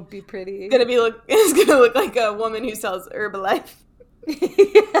 It won't be pretty. It's gonna look like a woman who sells Herbalife.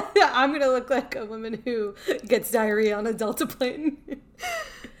 Yeah, I'm gonna look like a woman who gets diarrhea on a Delta plane.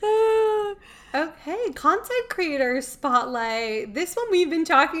 Okay, content creator spotlight. This one we've been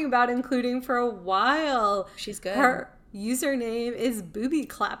talking about including for a while. She's good. Her username is Booby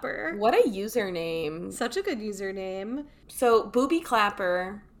Clapper. What a username. Such a good username. So, Booby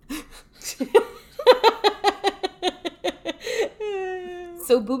Clapper.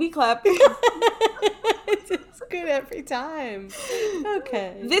 Booby Clapper. It's good every time.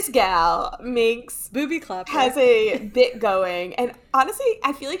 Okay. This gal makes Booby Clapper. Has a bit going, and honestly,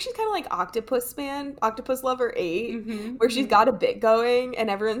 I feel like she's kind of like Octopus Lover 8, where she's got a bit going, and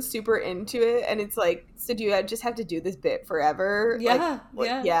everyone's super into it, and it's like, so do I just have to do this bit forever? Yeah,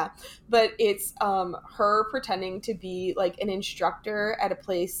 yeah. But it's her pretending to be like an instructor at a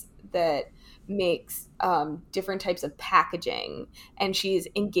place that makes different types of packaging, and she's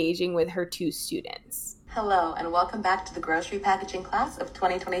engaging with her 2 students. Hello, and welcome back to the grocery packaging class of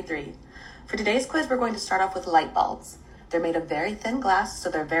 2023. For today's quiz, we're going to start off with light bulbs. They're made of very thin glass, so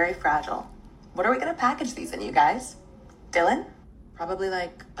they're very fragile. What are we going to package these in, you guys? Dylan? Probably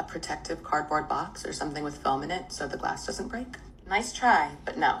like a protective cardboard box or something with foam in it so the glass doesn't break. Nice try,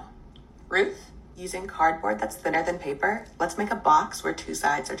 but no. Ruth? Using cardboard that's thinner than paper, let's make a box where two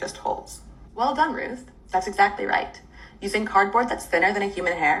sides are just holes. Well done, Ruth. That's exactly right. Using cardboard that's thinner than a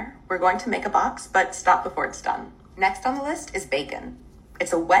human hair, we're going to make a box, but stop before it's done. Next on the list is bacon.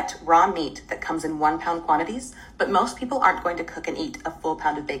 It's a wet, raw meat that comes in 1 pound quantities, but most people aren't going to cook and eat a full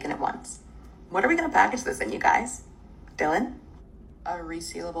pound of bacon at once. What are we going to package this in, you guys? Dylan? A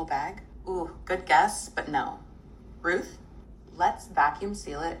resealable bag? Ooh, good guess, but no. Ruth? Let's vacuum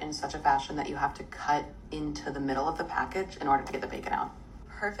seal it in such a fashion that you have to cut into the middle of the package in order to get the bacon out.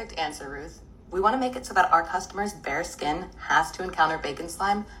 Perfect answer, Ruth. We want to make it so that our customers' bare skin has to encounter bacon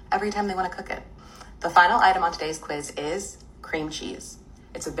slime every time they want to cook it. The final item on today's quiz is cream cheese.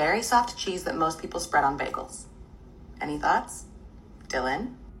 It's a very soft cheese that most people spread on bagels. Any thoughts?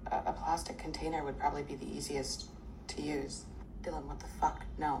 Dylan? A plastic container would probably be the easiest to use. Dylan, what the fuck?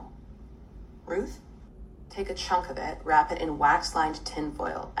 No. Ruth? Take a chunk of it, wrap it in wax-lined tin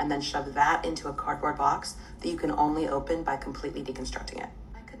foil, and then shove that into a cardboard box that you can only open by completely deconstructing it.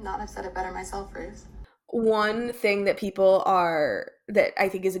 Not have said it better myself, Ruth. One thing that that I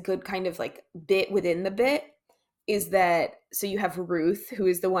think is a good kind of like bit within the bit is that, so you have Ruth, who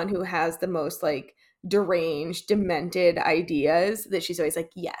is the one who has the most like deranged, demented ideas, that she's always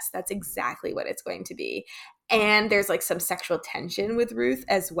like, yes, that's exactly what it's going to be. And there's like some sexual tension with Ruth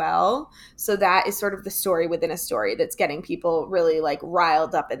as well. So that is sort of the story within a story that's getting people really like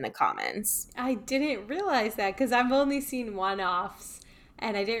riled up in the comments. I didn't realize that because I've only seen one-offs.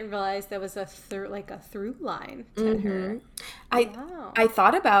 And I didn't realize there was a through line to her. I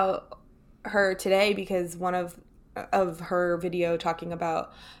thought about her today because one of her video talking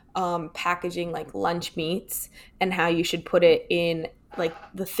about packaging like lunch meats and how you should put it in like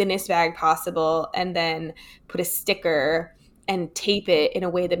the thinnest bag possible and then put a sticker and tape it in a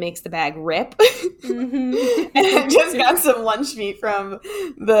way that makes the bag rip. And I just got some lunch meat from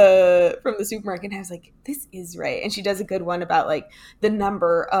the supermarket and I was like, this is right. And she does a good one about like the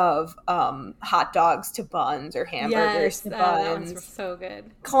number of hot dogs to buns or hamburgers to buns. That one's so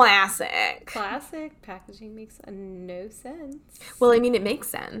good. Classic packaging makes no sense. Well, I mean, it makes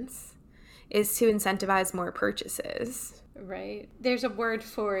sense. Is to incentivize more purchases. Right. There's a word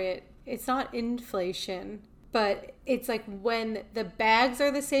for it. It's not inflation. But it's like when the bags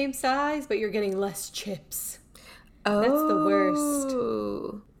are the same size, but you're getting less chips. Oh. That's the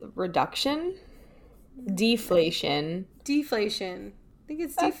worst. Reduction? Deflation. I think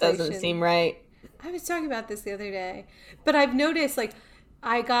it's deflation. That doesn't seem right. I was talking about this the other day. But I've noticed, like,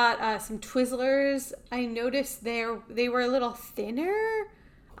 I got some Twizzlers. I noticed they were a little thinner.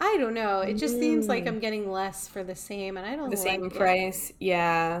 I don't know. It just seems like I'm getting less for the same, and I don't like the same price.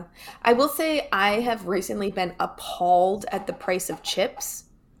 Yeah. I will say I have recently been appalled at the price of chips.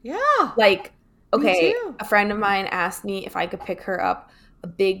 Yeah. Like, okay, a friend of mine asked me if I could pick her up a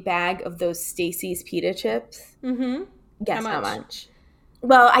big bag of those Stacy's pita chips. Mm-hmm. Guess how much?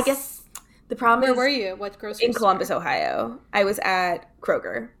 Well, I guess the problem is... Where were you? What grocery store? In Columbus, Ohio. I was at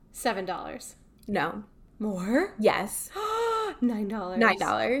Kroger. $7. No. More? Yes. $9.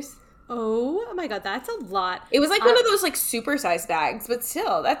 $9. Oh my god, that's a lot. It was like one of those like supersized bags, but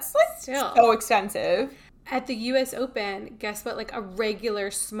still, that's like so expensive. At the US Open, guess what like a regular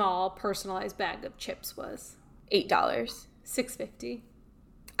small personalized bag of chips was? $8. $6.50.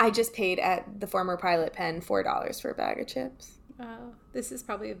 I just paid at the former Pilot Pen $4 for a bag of chips. Wow. This is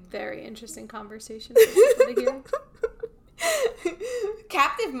probably a very interesting conversation for people to hear.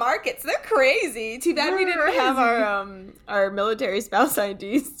 Captive markets, they're crazy. Too bad we didn't have our military spouse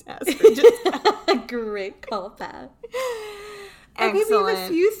IDs. Great call, Pat. Excellent. Okay, we have a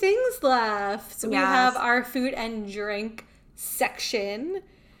few things left. So we have our food and drink section,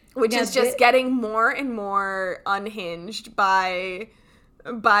 which is just getting more and more unhinged by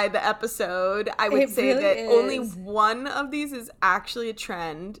the episode. I would say really that only one of these is actually a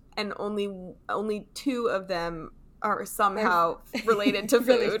trend, and only two of them are somehow related to food.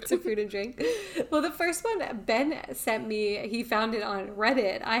 Related to food and drink. Well, the first one Ben sent me, he found it on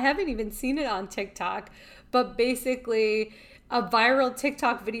Reddit. I haven't even seen it on TikTok, but basically a viral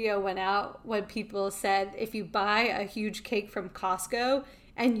TikTok video went out when people said if you buy a huge cake from Costco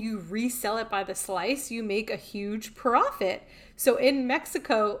and you resell it by the slice, you make a huge profit. So in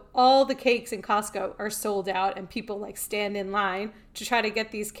Mexico, all the cakes in Costco are sold out and people like stand in line to try to get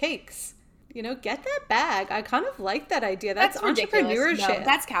these cakes. get that bag. I kind of like that idea. That's ridiculous. entrepreneurship. No,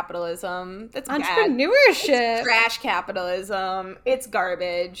 that's capitalism. That's entrepreneurship. It's trash capitalism. It's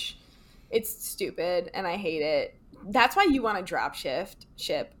garbage. It's stupid, and I hate it. That's why you want to drop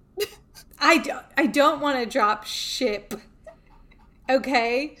ship. I don't want to drop ship.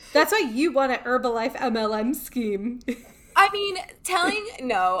 Okay? That's why you want an Herbalife MLM scheme. I mean,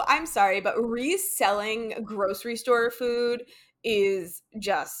 no, I'm sorry, but reselling grocery store food is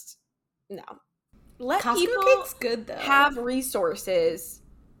just, no. Let Costco people cake's good, though. have resources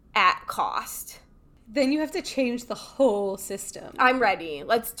at cost. Then you have to change the whole system. I'm ready.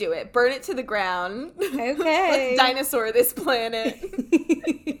 Let's do it. Burn it to the ground. Okay. Let's dinosaur this planet.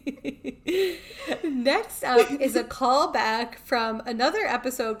 Next up is a callback from another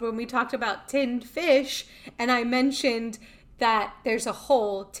episode when we talked about tinned fish, and I mentioned that there's a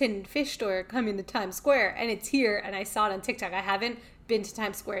whole tinned fish store coming to Times Square, and it's here, and I saw it on TikTok. I haven't been to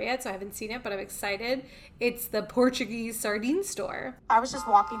Times Square yet, so I haven't seen it, but I'm excited. It's the Portuguese sardine store. I was just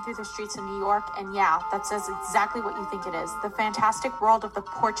walking through the streets of New York, and yeah, that says exactly what you think it is. The fantastic world of the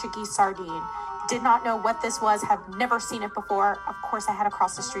Portuguese sardine. Did not know what this was, have never seen it before. Of course, I had to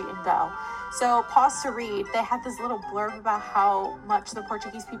cross the street and go. So, pause to read. They had this little blurb about how much the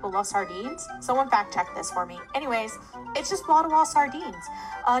Portuguese people love sardines. Someone fact check this for me. Anyways, it's just wall-to-wall sardines.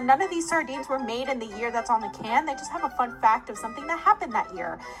 None of these sardines were made in the year that's on the can. They just have a fun fact of something that happened that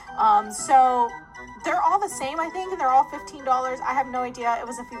year. So they're all the same, I think, and they're all $15. I have no idea. It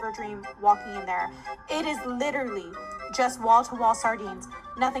was a fever dream walking in there. It is literally just wall-to-wall sardines.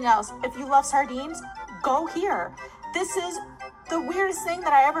 Nothing else. If you love sardines, go here. This is the weirdest thing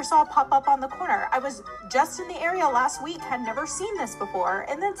that I ever saw pop up on the corner. I was just in the area last week, had never seen this before,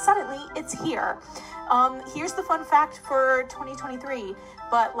 and then suddenly it's here. Here's the fun fact for 2023,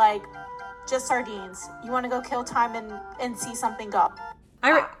 but just sardines. You want to go kill time and see something go.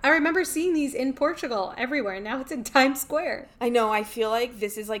 I remember seeing these in Portugal everywhere. Now it's in Times Square. I know. I feel like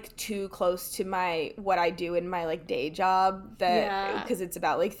this is too close to what I do in my day job, that because it's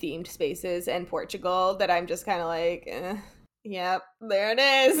about themed spaces and Portugal, that I'm just kind of yep, there it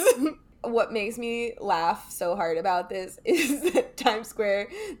is. What makes me laugh so hard about this is that Times Square,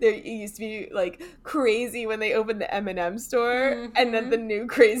 there used to be crazy when they opened the M&M store, and then the new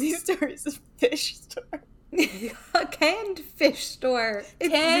crazy store is a fish store. A canned fish store.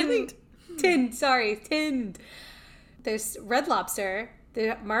 It's tinned. There's Red Lobster.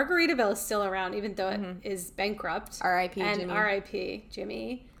 The Margaritaville is still around, even though it is bankrupt. R.I.P. And Jimmy. R.I.P.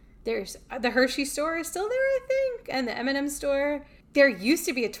 Jimmy. There's the Hershey store is still there, I think, and the M&M store. There used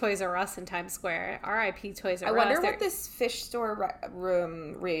to be a Toys R Us in Times Square. R.I.P. Toys R Us. I wonder what this fish store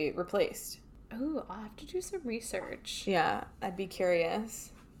room replaced. Oh, I'll have to do some research. Yeah, I'd be curious.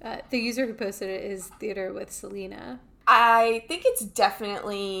 The user who posted it is Theater with Selena. I think it's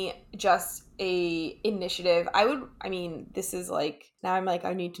definitely just a initiative. This is now I'm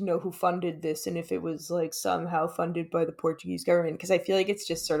I need to know who funded this and if it was somehow funded by the Portuguese government, because I feel it's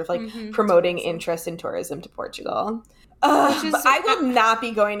just sort of promoting interest in tourism to Portugal. But I will not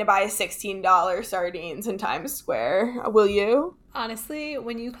be going to buy $16 sardines in Times Square. Will you? Honestly,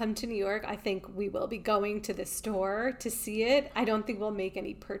 when you come to New York, I think we will be going to the store to see it. I don't think we'll make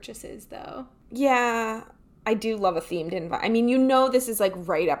any purchases, though. Yeah, I do love a themed environment. This is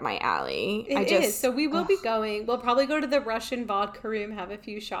right up my alley. It is. So we will be going. We'll probably go to the Russian vodka room, have a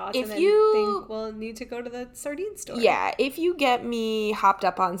few shots, and then think we'll need to go to the sardine store. Yeah, if you get me hopped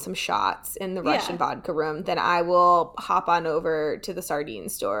up on some shots in the Russian vodka room, then I will hop on over to the sardine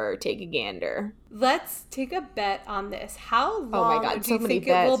store, take a gander. Let's take a bet on this. How long do you think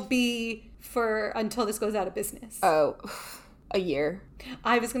it will be until this goes out of business? Oh, a year.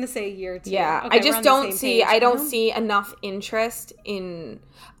 I was going to say a year too. Yeah, okay, I just don't see enough interest in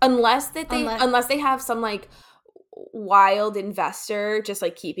unless they have some wild investor just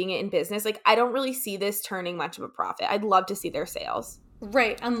keeping it in business. I don't really see this turning much of a profit. I'd love to see their sales.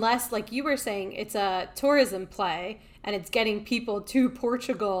 Right, unless you were saying it's a tourism play and it's getting people to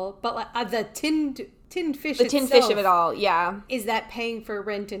Portugal, but the tinned fish the tinned fish of it all, yeah. Is that paying for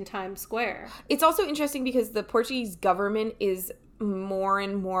rent in Times Square? It's also interesting because the Portuguese government is more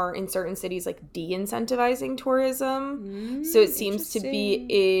and more in certain cities de-incentivizing tourism. So it seems to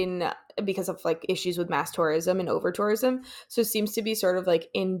be because of issues with mass tourism and over tourism. So it seems to be sort of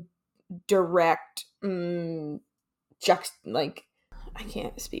in direct I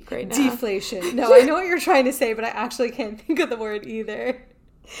can't speak right now. Deflation. No, I know what you're trying to say, but I actually can't think of the word either.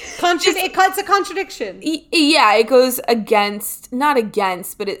 It's a contradiction. Yeah, it goes not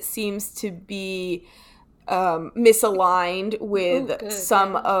against, but it seems to be misaligned with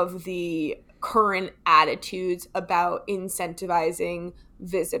some of the current attitudes about incentivizing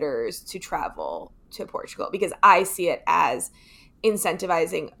visitors to travel to Portugal, because I see it as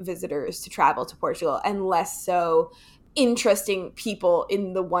incentivizing visitors to travel to Portugal and less so interesting people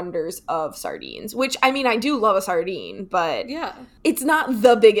in the wonders of sardines, which, I mean, I do love a sardine, but it's not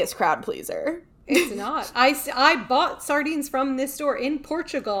the biggest crowd pleaser. It's not. I bought sardines from this store in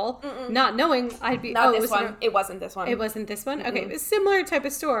Portugal, not knowing I'd be... Not this one. It wasn't this one. It wasn't this one? Okay, it was a similar type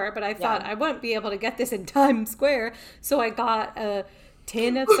of store, but I thought I wouldn't be able to get this in Times Square, so I got a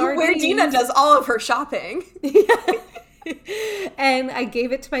tin of sardines. Where Dina does all of her shopping. And I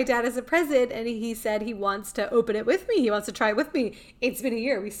gave it to my dad as a present, and he said he wants to open it with me. He wants to try it with me. It's been a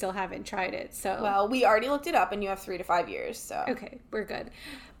year. We still haven't tried it. So well, we already looked it up, and you have 3 to 5 years. So okay, we're good.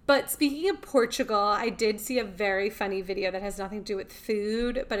 But speaking of Portugal, I did see a very funny video that has nothing to do with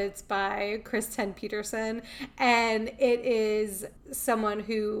food, but it's by Kristen Peterson, and it is someone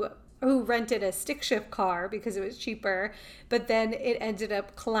who rented a stick shift car because it was cheaper, but then it ended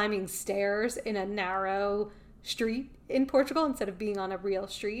up climbing stairs in a narrow street in Portugal instead of being on a real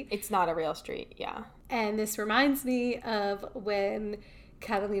street. It's not a real street, yeah. And this reminds me of when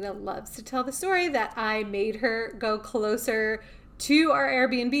Catalina loves to tell the story that I made her go closer to our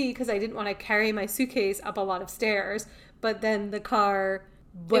Airbnb because I didn't want to carry my suitcase up a lot of stairs, but then the car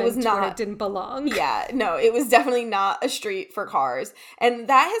went where it didn't belong. Yeah, no, it was definitely not a street for cars. And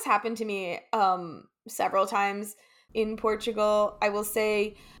that has happened to me several times in Portugal. I will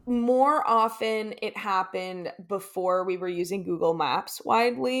say more often it happened before we were using Google Maps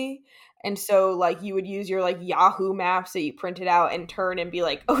widely. And so, like, you would use your, like, Yahoo Maps that you printed out and turn and be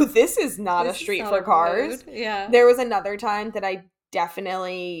like, oh, this is not a street for cars. Yeah. There was another time that I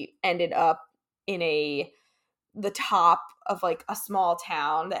definitely ended up in the top of, like, a small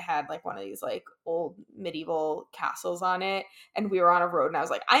town that had, like, one of these, like, old medieval castles on it. And we were on a road, and I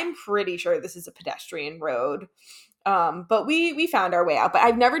was like, I'm pretty sure this is a pedestrian road. But we found our way out. But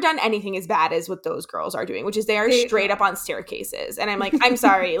I've never done anything as bad as what those girls are doing, which is they are straight up on staircases. And I'm like, I'm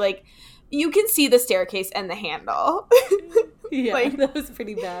sorry, like, you can see the staircase and the handle. Yeah, like, that was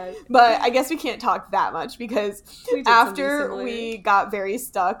pretty bad. But I guess we can't talk that much because after we got very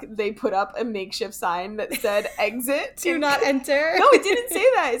stuck, they put up a makeshift sign that said exit. Do not enter. No, it didn't say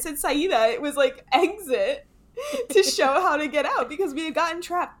that. It said Saida. It was like exit to show how to get out because we had gotten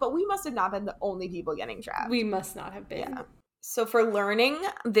trapped. But we must have not been the only people getting trapped. We must not have been. Yeah. So for learning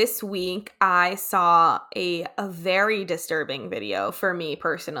this week, I saw a very disturbing video for me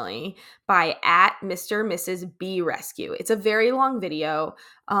personally by @Mr. Mrs. Bee Rescue. It's a very long video.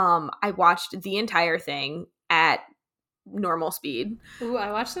 I watched the entire thing at normal speed. Ooh,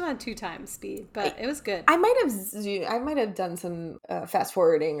 I watched them on 2x speed, but it was good. I might have done some fast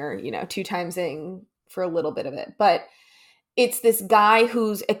forwarding or 2xing for a little bit of it, but it's this guy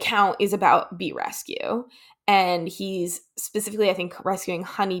whose account is about bee rescue. And he's specifically, I think, rescuing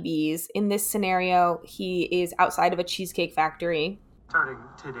honeybees. In this scenario, he is outside of a cheesecake factory. Starting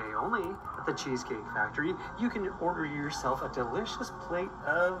today only at the Cheesecake Factory, you can order yourself a delicious plate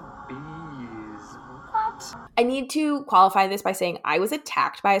of bees. What? I need to qualify this by saying I was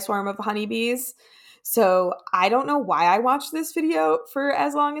attacked by a swarm of honeybees. So I don't know why I watched this video for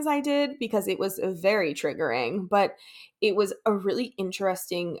as long as I did because it was very triggering. But it was a really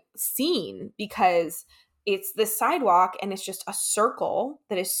interesting scene because it's the sidewalk and it's just a circle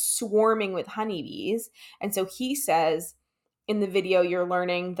that is swarming with honeybees. And so he says in the video, you're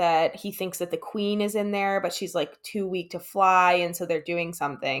learning that he thinks that the queen is in there, but she's like too weak to fly. And so they're doing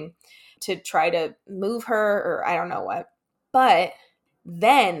something to try to move her or I don't know what. But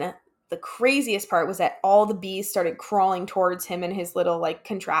then the craziest part was that all the bees started crawling towards him and his little like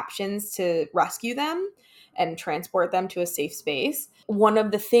contraptions to rescue them and transport them to a safe space. One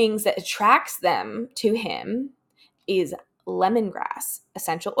of the things that attracts them to him is lemongrass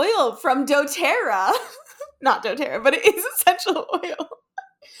essential oil from doTERRA. Not doTERRA, but it is essential oil.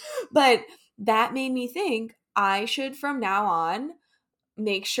 But that made me think I should from now on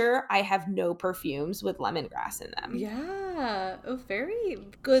make sure I have no perfumes with lemongrass in them. Yeah. Oh, very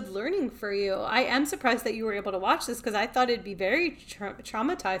good learning for you. I am surprised that you were able to watch this because I thought it'd be very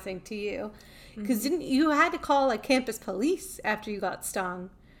traumatizing to you. Because didn't you had to call like campus police after you got stung?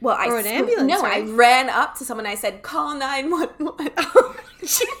 Well, or an ambulance. No, right? I ran up to someone. I said, "Call 911." Oh,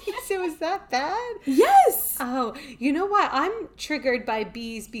 jeez, it was that bad? Yes. Oh, you know what? I'm triggered by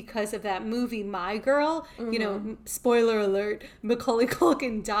bees because of that movie, My Girl. Mm-hmm. You know, spoiler alert: Macaulay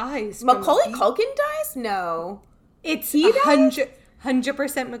Culkin dies. Macaulay Culkin dies? No, it's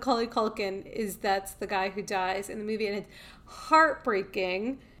 100% Macaulay Culkin. That's the guy who dies in the movie, and it's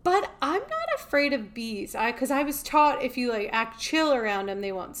heartbreaking. But I'm not afraid of bees because I was taught if you like act chill around them,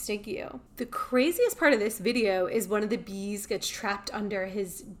 they won't sting you. The craziest part of this video is one of the bees gets trapped under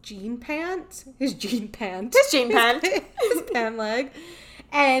his jean pant. His pant leg.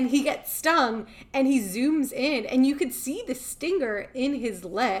 And he gets stung and he zooms in and you could see the stinger in his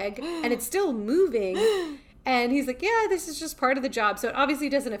leg and it's still moving. And he's like, yeah, this is just part of the job. So it obviously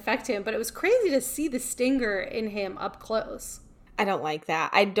doesn't affect him, but it was crazy to see the stinger in him up close. I don't like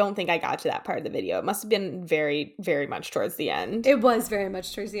that. I don't think I got to that part of the video. It must have been very, very much towards the end. It was very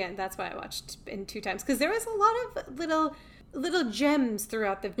much towards the end. That's why I watched in 2 times. Because there was a lot of little gems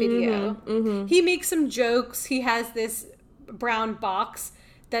throughout the video. He makes some jokes. He has this brown box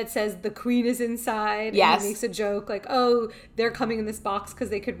that says the queen is inside. Yes. And he makes a joke like, oh, they're coming in this box because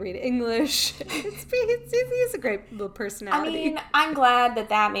they could read English. He's a great little personality. I mean, I'm glad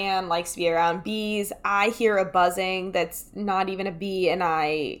that man likes to be around bees. I hear a buzzing that's not even a bee and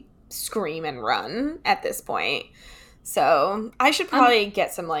I scream and run at this point. So I should probably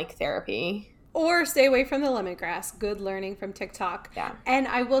get some like therapy. Or stay away from the lemongrass. Good learning from TikTok. Yeah. And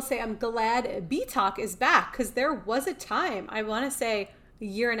I will say I'm glad BeeTok is back because there was a time, I want to say, a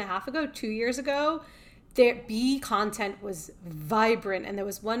year and a half ago, 2 years ago, their bee content was vibrant. And there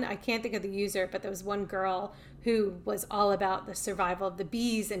was one, I can't think of the user, but there was one girl who was all about the survival of the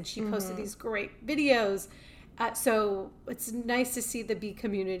bees. And she posted these great videos. So it's nice to see the bee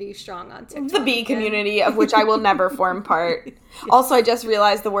community strong on TikTok. The bee community, of which I will never form part. Yes. Also, I just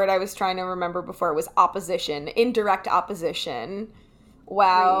realized the word I was trying to remember before was opposition. Indirect opposition.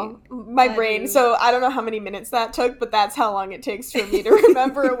 Wow. My brain. So I don't know how many minutes that took, but that's how long it takes for me to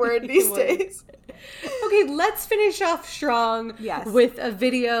remember a word these days. Okay, let's finish off strong with a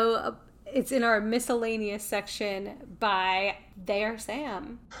video. It's in our miscellaneous section by Their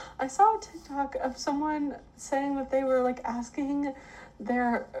Sam. I saw a TikTok of someone saying that they were like asking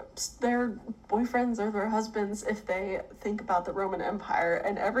their boyfriends or their husbands if they think about the Roman Empire,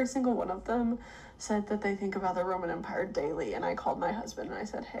 and every single one of them said that they think about the Roman Empire daily. And I called my husband and I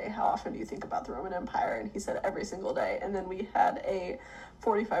said, hey, how often do you think about the Roman Empire? And he said every single day. And then we had a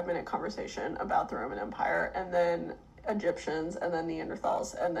 45-minute conversation about the Roman Empire, and then Egyptians, and then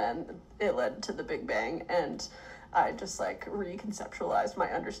Neanderthals, and then it led to the Big Bang. And I just like reconceptualized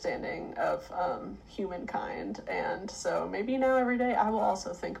my understanding of humankind. And so maybe now every day I will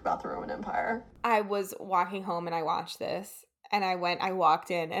also think about the Roman Empire. I was walking home and I watched this, and I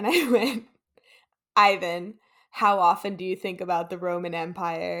walked in and I went, Ivan, how often do you think about the Roman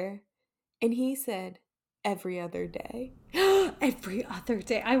Empire? And he said, every other day. Every other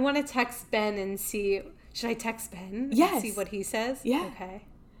day. I want to text Ben and see. Should I text Ben? Yes. And see what he says? Yeah. Okay.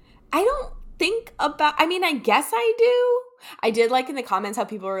 I don't think about, I mean, I guess I do. I did like in the comments how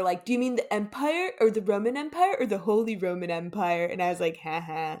people were like, do you mean the Empire or the Roman Empire or the Holy Roman Empire? And I was like,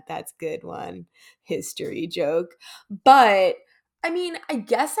 haha, that's a good one. History joke. But, I mean, I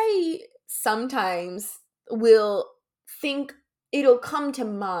guess I sometimes will think it'll come to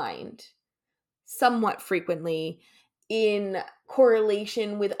mind somewhat frequently in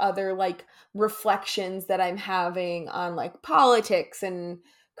correlation with other like reflections that I'm having on like politics and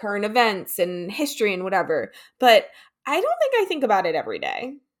current events and history and whatever. But I don't think I think about it every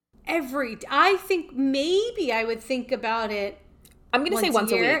day. I think maybe I would think about it. I'm going to say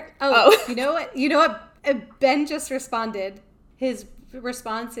once a week. Oh, you know what? Ben just responded. His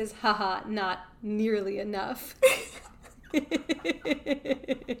response is, haha, not nearly enough.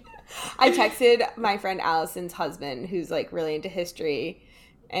 I texted my friend Allison's husband, who's like really into history,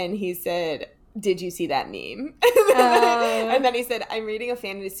 and he said, did you see that meme? And then he said, I'm reading a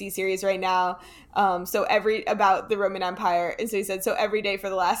fantasy series right now, about the Roman Empire. And so he said, so every day for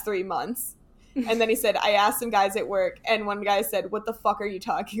the last 3 months. And then he said, I asked some guys at work, and one guy said, what the fuck are you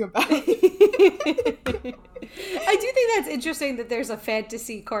talking about? I do think that's interesting that there's a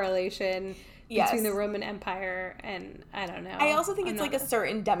fantasy correlation between the Roman Empire and, I don't know. I also think it's like a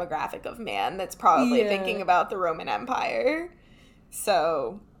certain demographic of man that's probably thinking about the Roman Empire.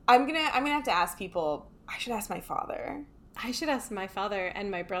 So I'm gonna have to ask people. I should ask my father. I should ask my father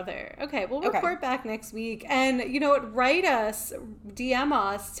and my brother. Okay, we'll report back next week. And you know what? Write us, DM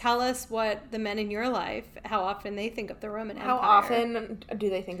us, tell us what the men in your life, how often they think of the Roman Empire. How often do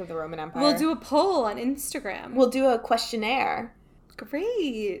they think of the Roman Empire? We'll do a poll on Instagram. We'll do a questionnaire.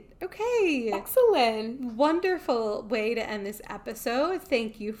 Great. Okay. Excellent. Wonderful way to end this episode.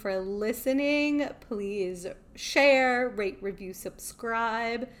 Thank you for listening. Please share, rate, review,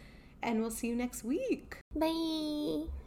 subscribe, and we'll see you next week. Bye.